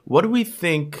what do we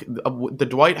think? The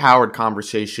Dwight Howard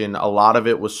conversation, a lot of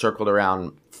it was circled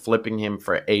around flipping him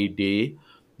for AD.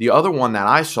 The other one that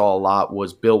I saw a lot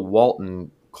was Bill Walton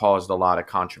caused a lot of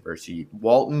controversy.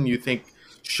 Walton, you think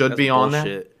should That's be on there?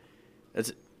 bullshit.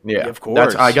 That's Yeah, of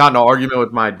course. I got in an argument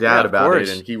with my Yeah, dad of about it,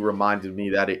 course. and he reminded me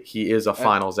that he is a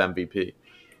Finals MVP.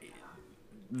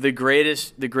 The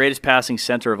greatest passing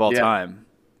center of all Yeah. time.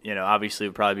 Obviously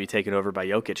would probably be taken over by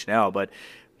Jokic now, but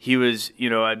he was,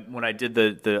 when I did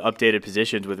the updated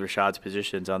positions with Rashad's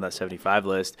positions on that 75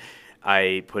 list,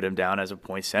 I put him down as a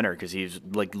point center because he's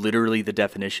like literally the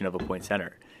definition of a point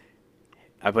center.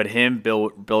 I put him,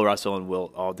 Bill Russell, and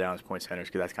Wilt all down as point centers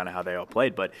because that's kind of how they all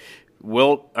played. But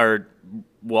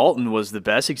Walton was the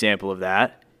best example of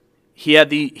that. He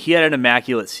had an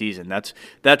immaculate season.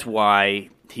 That's why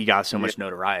he got so much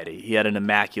notoriety. He had an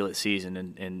immaculate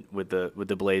season in with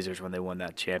the Blazers when they won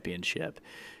that championship.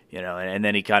 And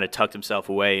then he kind of tucked himself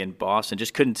away in Boston,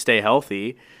 just couldn't stay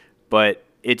healthy. But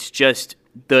it's just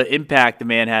the impact the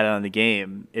man had on the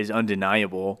game is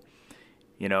undeniable.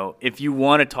 If you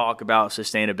want to talk about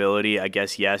sustainability, I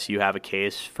guess, yes, you have a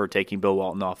case for taking Bill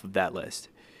Walton off of that list.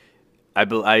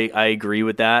 I agree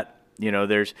with that.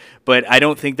 But I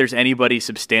don't think there's anybody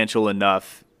substantial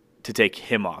enough to take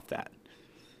him off that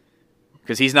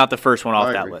because he's not the first one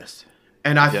off that list.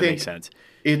 And I that think makes sense.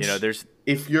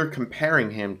 If you're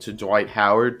comparing him to Dwight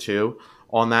Howard too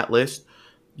on that list,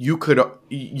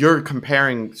 you're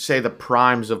comparing, say, the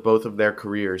primes of both of their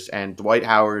careers, and Dwight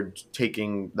Howard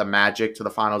taking the Magic to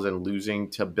the finals and losing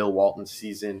to Bill Walton's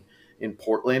season in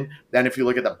Portland. Then if you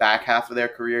look at the back half of their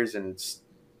careers and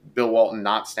Bill Walton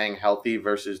not staying healthy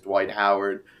versus Dwight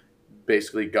Howard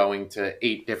basically going to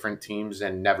 8 different teams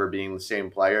and never being the same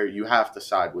player, you have to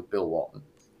side with Bill Walton.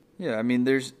 Yeah, I mean,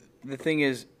 the thing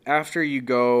is, after you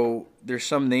go, there's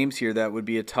some names here that would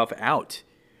be a tough out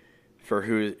for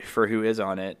who is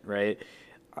on it, right?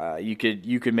 You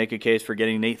could make a case for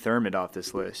getting Nate Thurmond off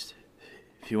this list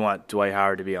if you want Dwight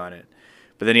Howard to be on it.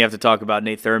 But then you have to talk about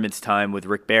Nate Thurmond's time with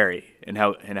Rick Barry and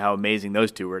how amazing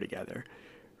those two were together,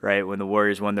 right? When the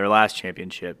Warriors won their last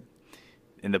championship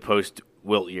in the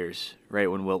post-Wilt years, right?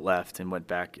 When Wilt left and went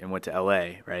to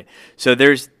LA, right? So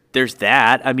there's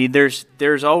that. I mean, it's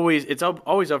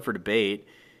always up for debate.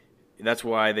 That's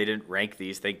why they didn't rank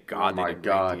these. Thank God they didn't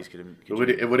rank these.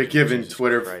 It would have given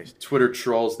Twitter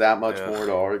trolls that much more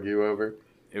to argue over.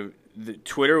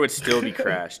 Twitter would still be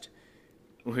crashed.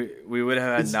 We would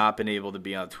have not been able to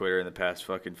be on Twitter in the past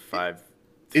fucking 5.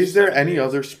 Is there any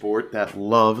other sport that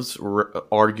loves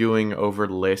arguing over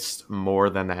lists more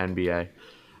than the NBA?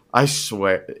 I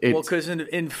swear. Because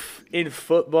in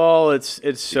football, it's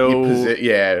so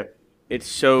it's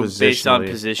so based on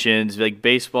positions. Like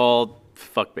baseball.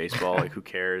 Fuck baseball, like who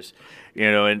cares?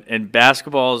 And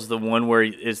basketball is the one where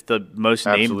it's the most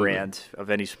name brand of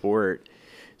any sport.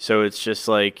 So it's just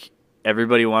like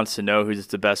everybody wants to know who's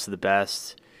the best of the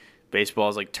best. Baseball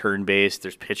is like turn-based.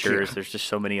 There's pitchers. Yeah. There's just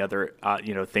so many other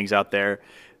things out there.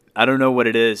 I don't know what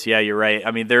it is. Yeah, you're right. I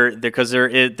mean, there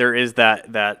is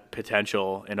that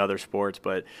potential in other sports,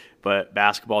 but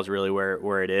basketball is really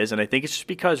where it is. And I think it's just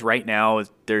because right now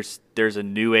there's a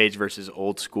new age versus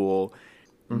old school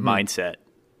mindset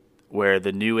where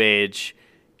the new age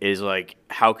is like,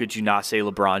 how could you not say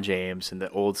LeBron James? And the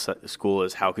old school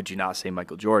is, how could you not say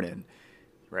Michael Jordan?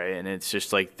 Right. And it's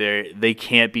just like they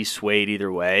can't be swayed either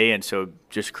way. And so it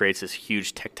just creates this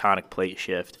huge tectonic plate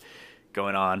shift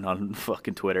going on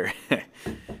fucking Twitter.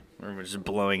 We're just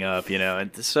blowing up,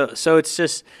 And so it's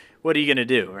just, what are you going to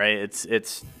do? Right. It's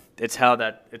how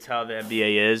the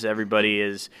NBA is. Everybody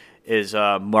is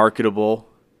marketable.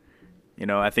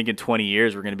 I think in 20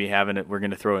 years we're going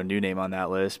to throw a new name on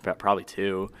that list, probably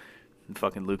 2.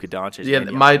 Fucking Luka Doncic. Yeah,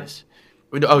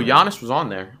 Giannis was on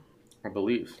there, I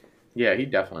believe. Yeah, he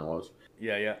definitely was.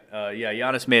 Yeah.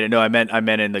 Giannis made it. No, I meant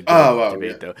in the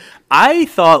debate though. I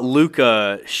thought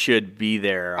Luka should be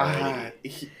there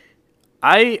already.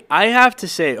 I have to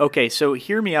say, okay, so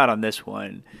hear me out on this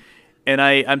one, and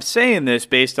I'm saying this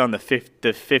based on the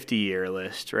 50-year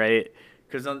list, right?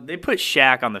 Because they put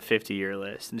Shaq on the 50-year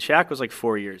list, and Shaq was like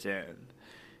 4 years in.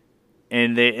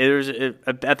 And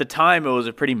at the time, it was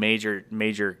a pretty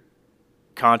major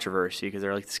controversy because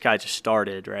they're like, this guy just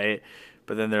started, right?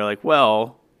 But then they're like,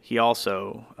 well, he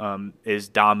also is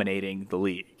dominating the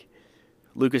league.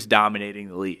 Luka's dominating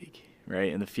the league,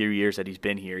 right? In the few years that he's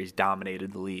been here, he's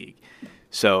dominated the league.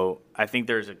 So I think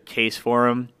there's a case for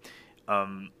him.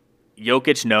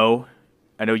 Jokic, no.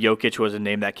 I know Jokic was a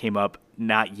name that came up.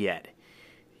 Not yet.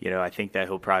 I think that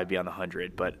he'll probably be on the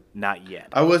 100, but not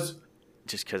yet.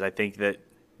 Just because I think that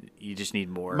you just need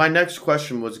more. My next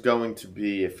question was going to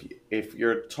be if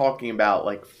you're talking about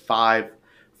like five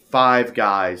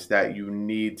guys that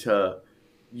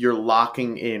you're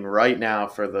locking in right now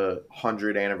for the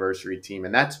 100th anniversary team,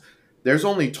 and that's there's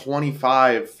only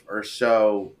 25 or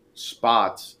so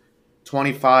spots.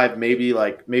 25, maybe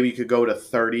you could go to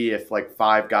 30 if like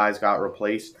 5 guys got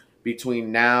replaced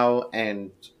between now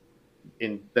and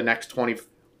in the next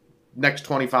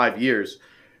 25 years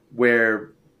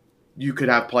where you could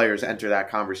have players enter that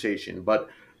conversation. But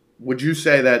would you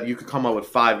say that you could come up with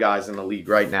 5 guys in the league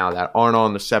right now that aren't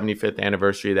on the 75th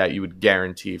anniversary that you would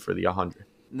guarantee for the 100?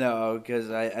 No,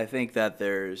 because I think that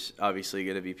there's obviously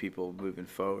going to be people moving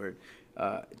forward.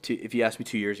 If you asked me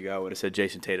 2 years ago, I would have said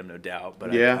Jason Tatum, no doubt.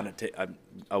 But Yeah.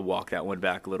 I'll walk that one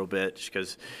back a little bit just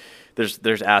because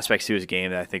there's aspects to his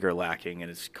game that I think are lacking, and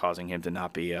it's causing him to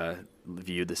not be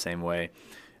viewed the same way.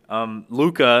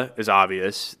 Luka is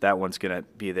obvious. That one's going to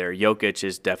be there. Jokic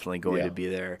is definitely going to be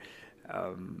there.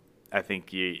 I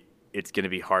think it's going to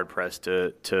be hard-pressed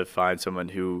to find someone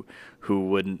who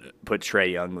wouldn't put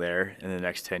Trae Young there in the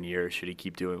next 10 years should he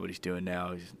keep doing what he's doing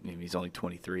now. He's only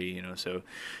 23, so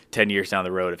 10 years down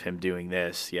the road of him doing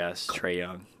this, yes, Trae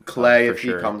Young. Clay, for if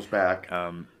sure. he comes back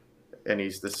and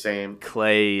he's the same.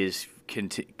 Clay's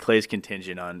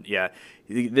contingent on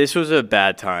this was a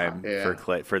bad time for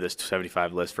Clay, for this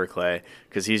 75 list for Clay,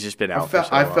 because he's just been out.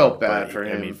 I felt bad for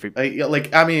him.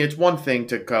 It's one thing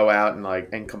to go out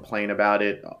and complain about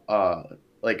it. I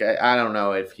don't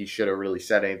know if he should have really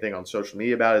said anything on social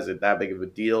media about it. Is it that big of a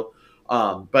deal?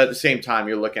 But at the same time,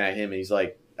 you're looking at him and he's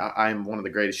like, I'm one of the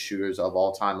greatest shooters of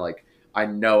all time. Like, I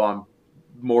know I'm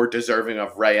more deserving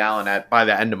of Ray Allen by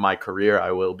the end of my career.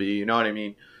 I will be. You know what I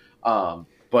mean? But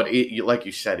like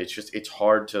you said, it's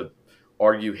hard to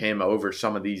argue him over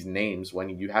some of these names when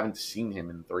you haven't seen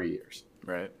him in 3 years.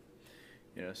 Right.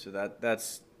 So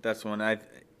that's one.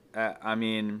 I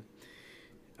mean,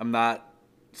 I'm not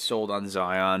sold on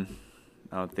Zion.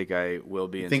 I don't think I will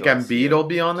be. You think Embiid will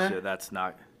be on there? So that's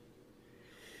not.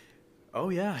 Oh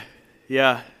yeah,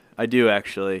 I do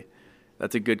actually.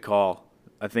 That's a good call.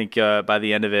 I think by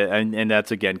the end of it, and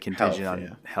that's again contingent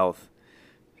on health.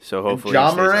 So hopefully,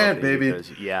 Ja Morant, baby.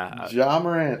 Ja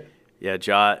Morant. Yeah,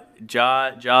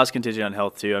 Ja's contingent on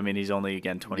health too. I mean, he's only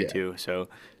 22, so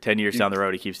 10 years down the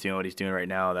road, he keeps doing what he's doing right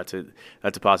now. That's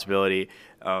a possibility.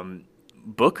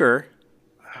 Booker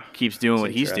keeps doing what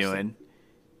he's doing.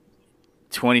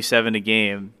 27 a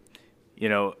game.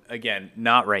 Again,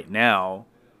 not right now,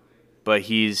 but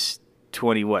he's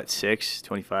 25,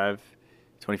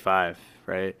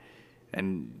 right?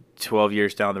 And 12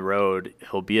 years down the road,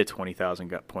 he'll be a 20,000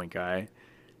 point guy.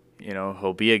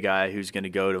 He'll be a guy who's going to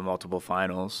go to multiple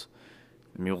finals.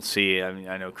 I mean, we'll see. I mean,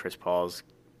 I know Chris Paul's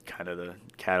kind of the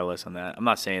catalyst on that. I'm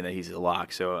not saying that he's a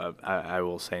lock, so I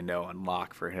will say no on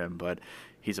lock for him, but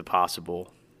he's a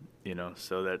possible,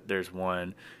 so that there's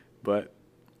one. But,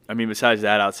 I mean, besides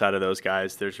that, outside of those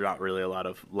guys, there's not really a lot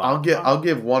of lock. I'll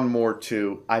give one more,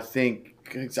 too. I think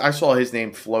I saw his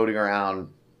name floating around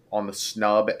on the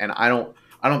snub, and I don't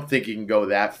think he can go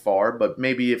that far, but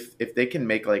maybe if they can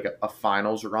make like a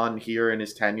finals run here in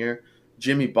his tenure,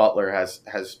 Jimmy Butler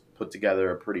has put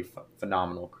together a pretty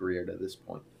phenomenal career to this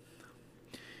point.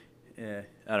 Yeah,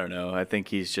 I don't know. I think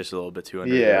he's just a little bit too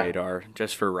under the radar,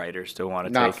 just for writers to want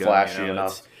to take him. Not flashy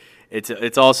enough.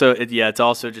 It's also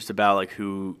just about like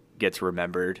who gets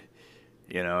remembered.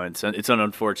 It's an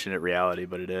unfortunate reality,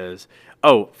 but it is.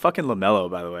 Oh, fucking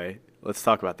LaMelo, by the way. Let's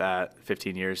talk about that.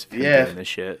 15 years of him doing this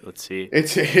shit. Let's see.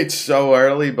 It's so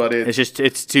early, but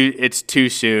it's too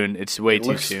soon. It's way too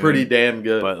soon. Looks pretty damn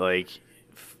good. But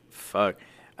fuck.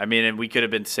 I mean, and we could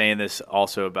have been saying this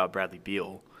also about Bradley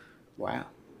Beal. Wow.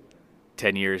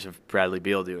 10 years of Bradley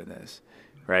Beal doing this,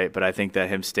 right? But I think that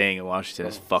him staying in Washington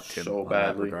has fucked him so in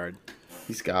badly. that regard.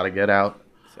 He's got to get out.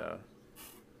 So,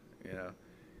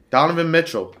 Donovan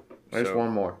Mitchell. There's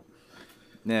one more.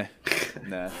 Nah.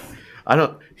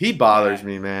 He bothers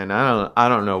me, man. I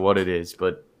don't know what it is,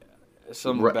 but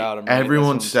something about him. Right?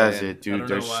 Everyone says it, dude.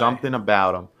 There's something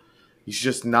about him. He's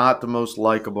just not the most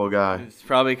likable guy. It's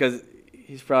probably because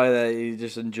he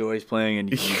just enjoys playing in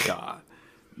Utah.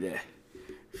 Yeah.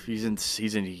 He's in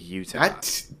Utah.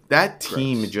 That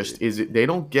team just is. They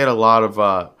don't get a lot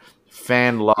of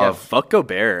fan love. Yeah, fuck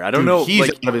Gobert. I don't know. He's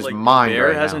out of his mind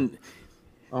Gobert right now.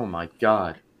 Oh my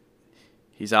god.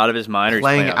 He's out of his mind, or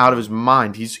playing out of his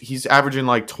mind. He's averaging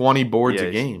like 20 boards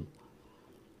a game.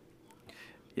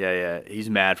 Yeah. He's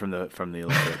mad from the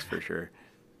Olympics for sure.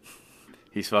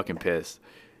 He's fucking pissed.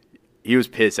 He was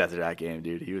pissed after that game,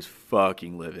 dude. He was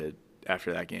fucking livid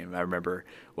after that game. I remember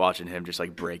watching him just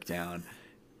like break down.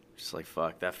 Just like,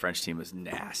 fuck, that French team was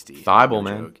nasty. Thibault,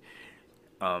 man.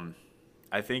 Joke.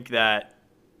 I think that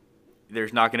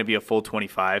there's not going to be a full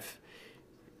 25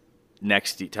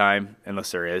 next time, unless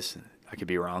there is. I could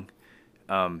be wrong.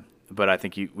 But I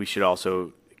think we should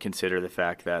also consider the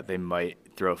fact that they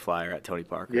might throw a flyer at Tony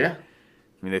Parker. Yeah.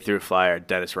 I mean, they threw a flyer at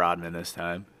Dennis Rodman this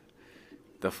time.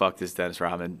 The fuck does Dennis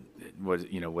Rodman,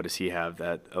 what does he have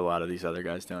that a lot of these other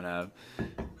guys don't have?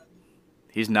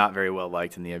 He's not very well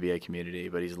liked in the NBA community,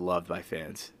 but he's loved by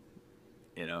fans,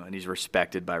 and he's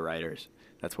respected by writers.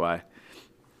 That's why.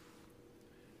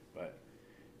 But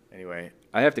anyway,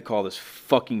 I have to call this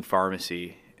fucking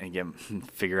pharmacy and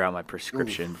figure out my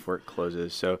prescription before it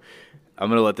closes. So I'm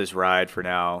going to let this ride for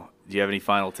now. Do you have any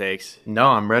final takes? No,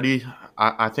 I'm ready.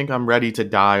 I think I'm ready to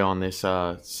die on this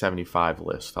 75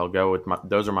 list. I'll go with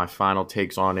those are my final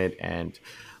takes on it, and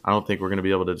I don't think we're going to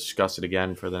be able to discuss it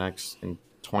again for the next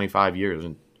 25 years.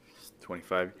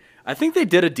 25. I think they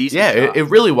did a decent job. It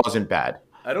really wasn't bad.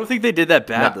 I don't think they did that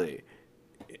badly.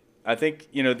 No. I think,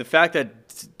 the fact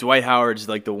that Dwight Howard's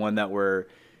like the one that we're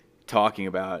talking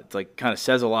about, it's like kind of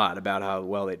says a lot about how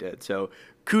well they did. So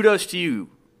kudos to you,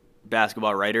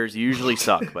 basketball writers. You usually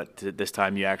suck, but this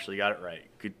time you actually got it right.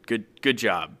 Good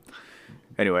job.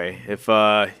 Anyway, if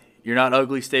you're not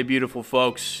ugly, stay beautiful,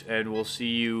 folks, and we'll see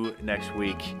you next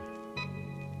week.